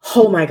 Mm-hmm.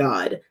 Oh my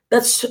god.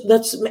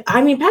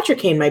 I mean, Patrick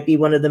Kane might be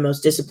one of the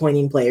most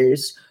disappointing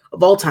players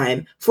of all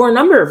time for a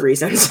number of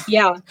reasons.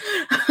 Yeah.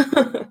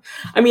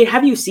 I mean,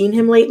 have you seen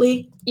him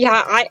lately?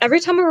 Yeah, every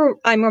time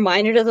I'm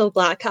reminded of the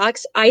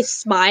Blackhawks, I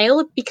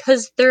smile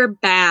because they're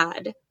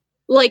bad.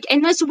 Like,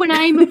 and that's when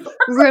I'm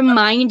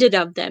reminded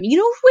of them. You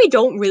know who I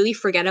don't really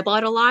forget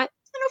about a lot?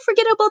 I don't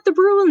forget about the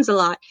Bruins a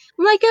lot.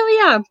 I'm like,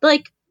 oh yeah,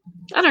 like,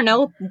 I don't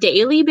know,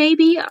 Daily,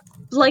 maybe?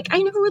 Like,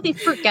 I never really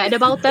forget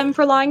about them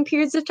for long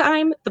periods of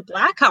time. The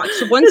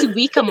Blackhawks, once a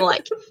week, I'm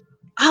like,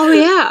 oh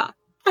yeah.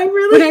 I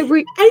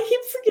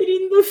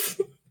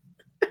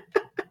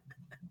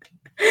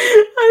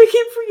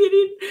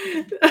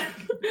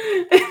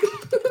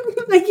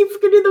keep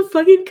forgetting the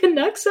fucking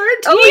Canucks are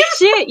too. Oh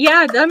shit,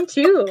 yeah, them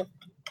too.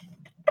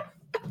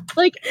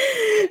 Like,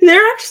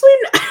 they're actually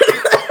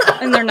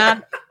and they're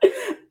not.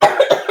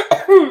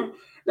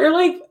 They're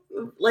like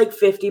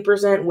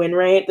 50% win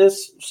rate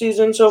this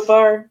season so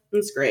far.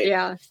 That's great.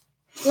 Yeah.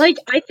 Like,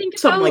 I think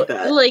something like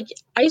that. Like,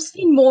 I've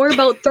seen more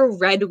about the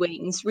Red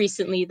Wings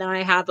recently than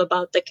I have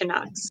about the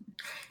Canucks.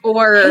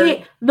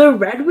 Hey, the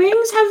Red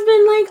Wings have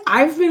been, like,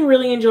 I've been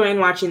really enjoying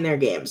watching their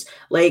games.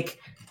 Like,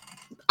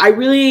 I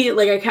really,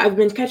 like, I've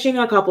been catching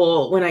a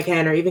couple when I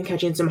can, or even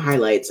catching some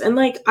highlights. And,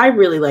 like, I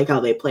really like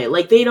how they play.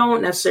 Like, they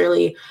don't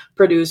necessarily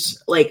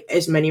produce, like,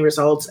 as many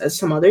results as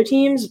some other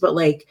teams, but,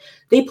 like,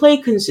 they play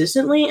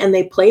consistently and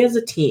they play as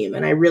a team.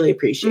 And I really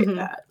appreciate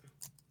that.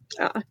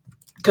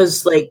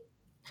 Because, like,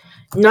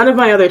 none of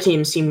my other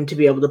teams seem to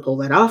be able to pull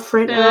that off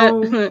right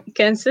now.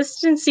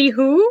 Consistency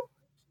who?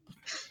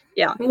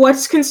 Yeah.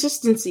 What's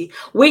consistency?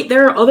 Wait,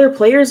 there are other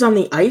players on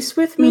the ice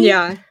with me?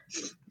 Yeah.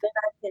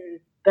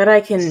 That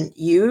I can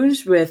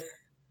use with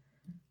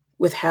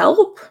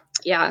help?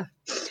 Yeah.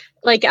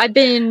 Like, I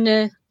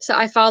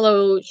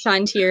follow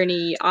Sean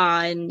Tierney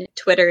on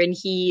Twitter, and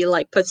he,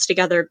 like, puts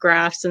together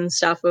graphs and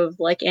stuff of,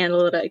 like,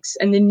 analytics.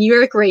 And the New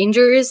York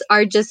Rangers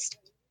are just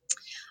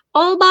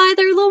all by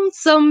their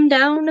lonesome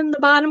down in the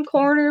bottom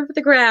corner of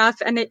the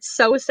graph, and it's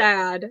so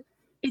sad.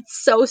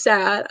 It's so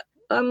sad.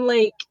 I'm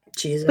like,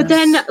 Jesus. But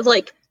then,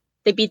 like,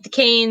 they beat the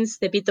Canes,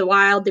 they beat the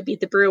Wild, they beat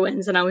the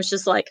Bruins, and I was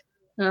just like,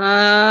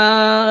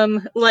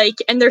 like,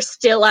 and they're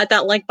still at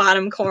that, like,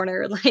 bottom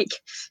corner, like.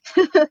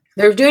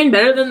 They're doing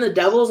better than the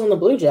Devils and the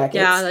Blue Jackets.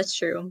 Yeah, that's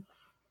true.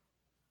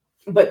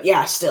 But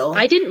yeah, still.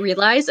 I didn't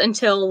realize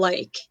until,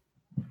 like,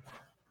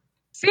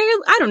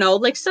 I don't know,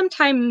 like,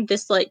 sometime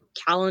this, like,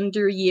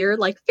 calendar year,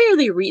 like,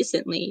 fairly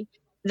recently,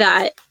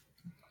 that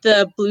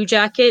the Blue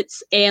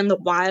Jackets and the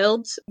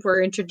Wilds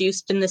were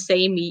introduced in the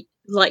same,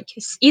 like,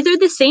 either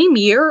the same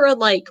year or,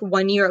 like,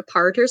 1 year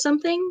apart or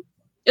something.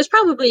 It was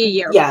probably a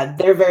year. Yeah,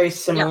 they're very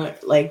similar, yeah.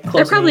 Like, close.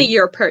 They're probably a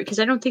year apart, because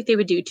I don't think they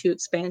would do 2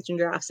 expansion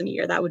drafts in a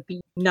year. That would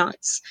be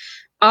nuts.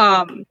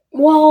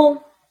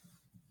 Well,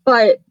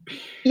 but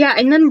yeah,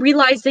 and then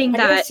realizing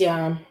that,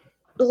 yeah,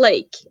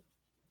 like,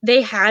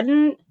 they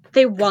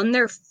won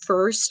their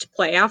first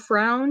playoff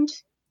round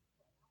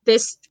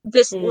this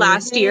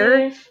last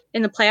year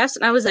in the playoffs,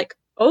 and I was like,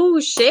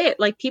 oh shit,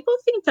 like, people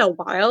think the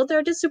Wild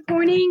are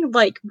disappointing.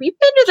 Like, we've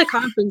been to the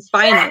conference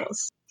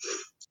finals.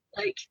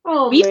 Like,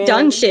 we've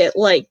done shit.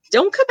 Like,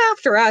 don't come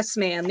after us,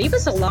 man. Leave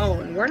us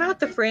alone. We're not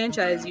the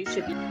franchise you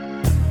should be.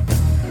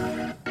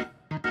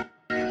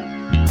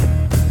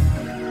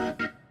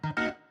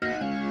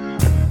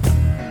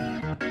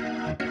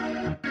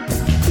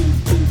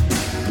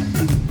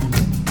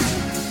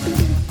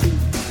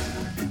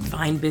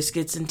 Find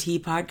Biscuits and Tea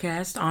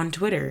Podcast on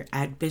Twitter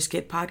at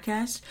Biscuit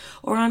Podcast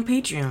or on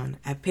Patreon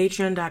at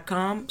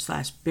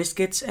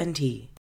patreon.com/biscuitsandtea.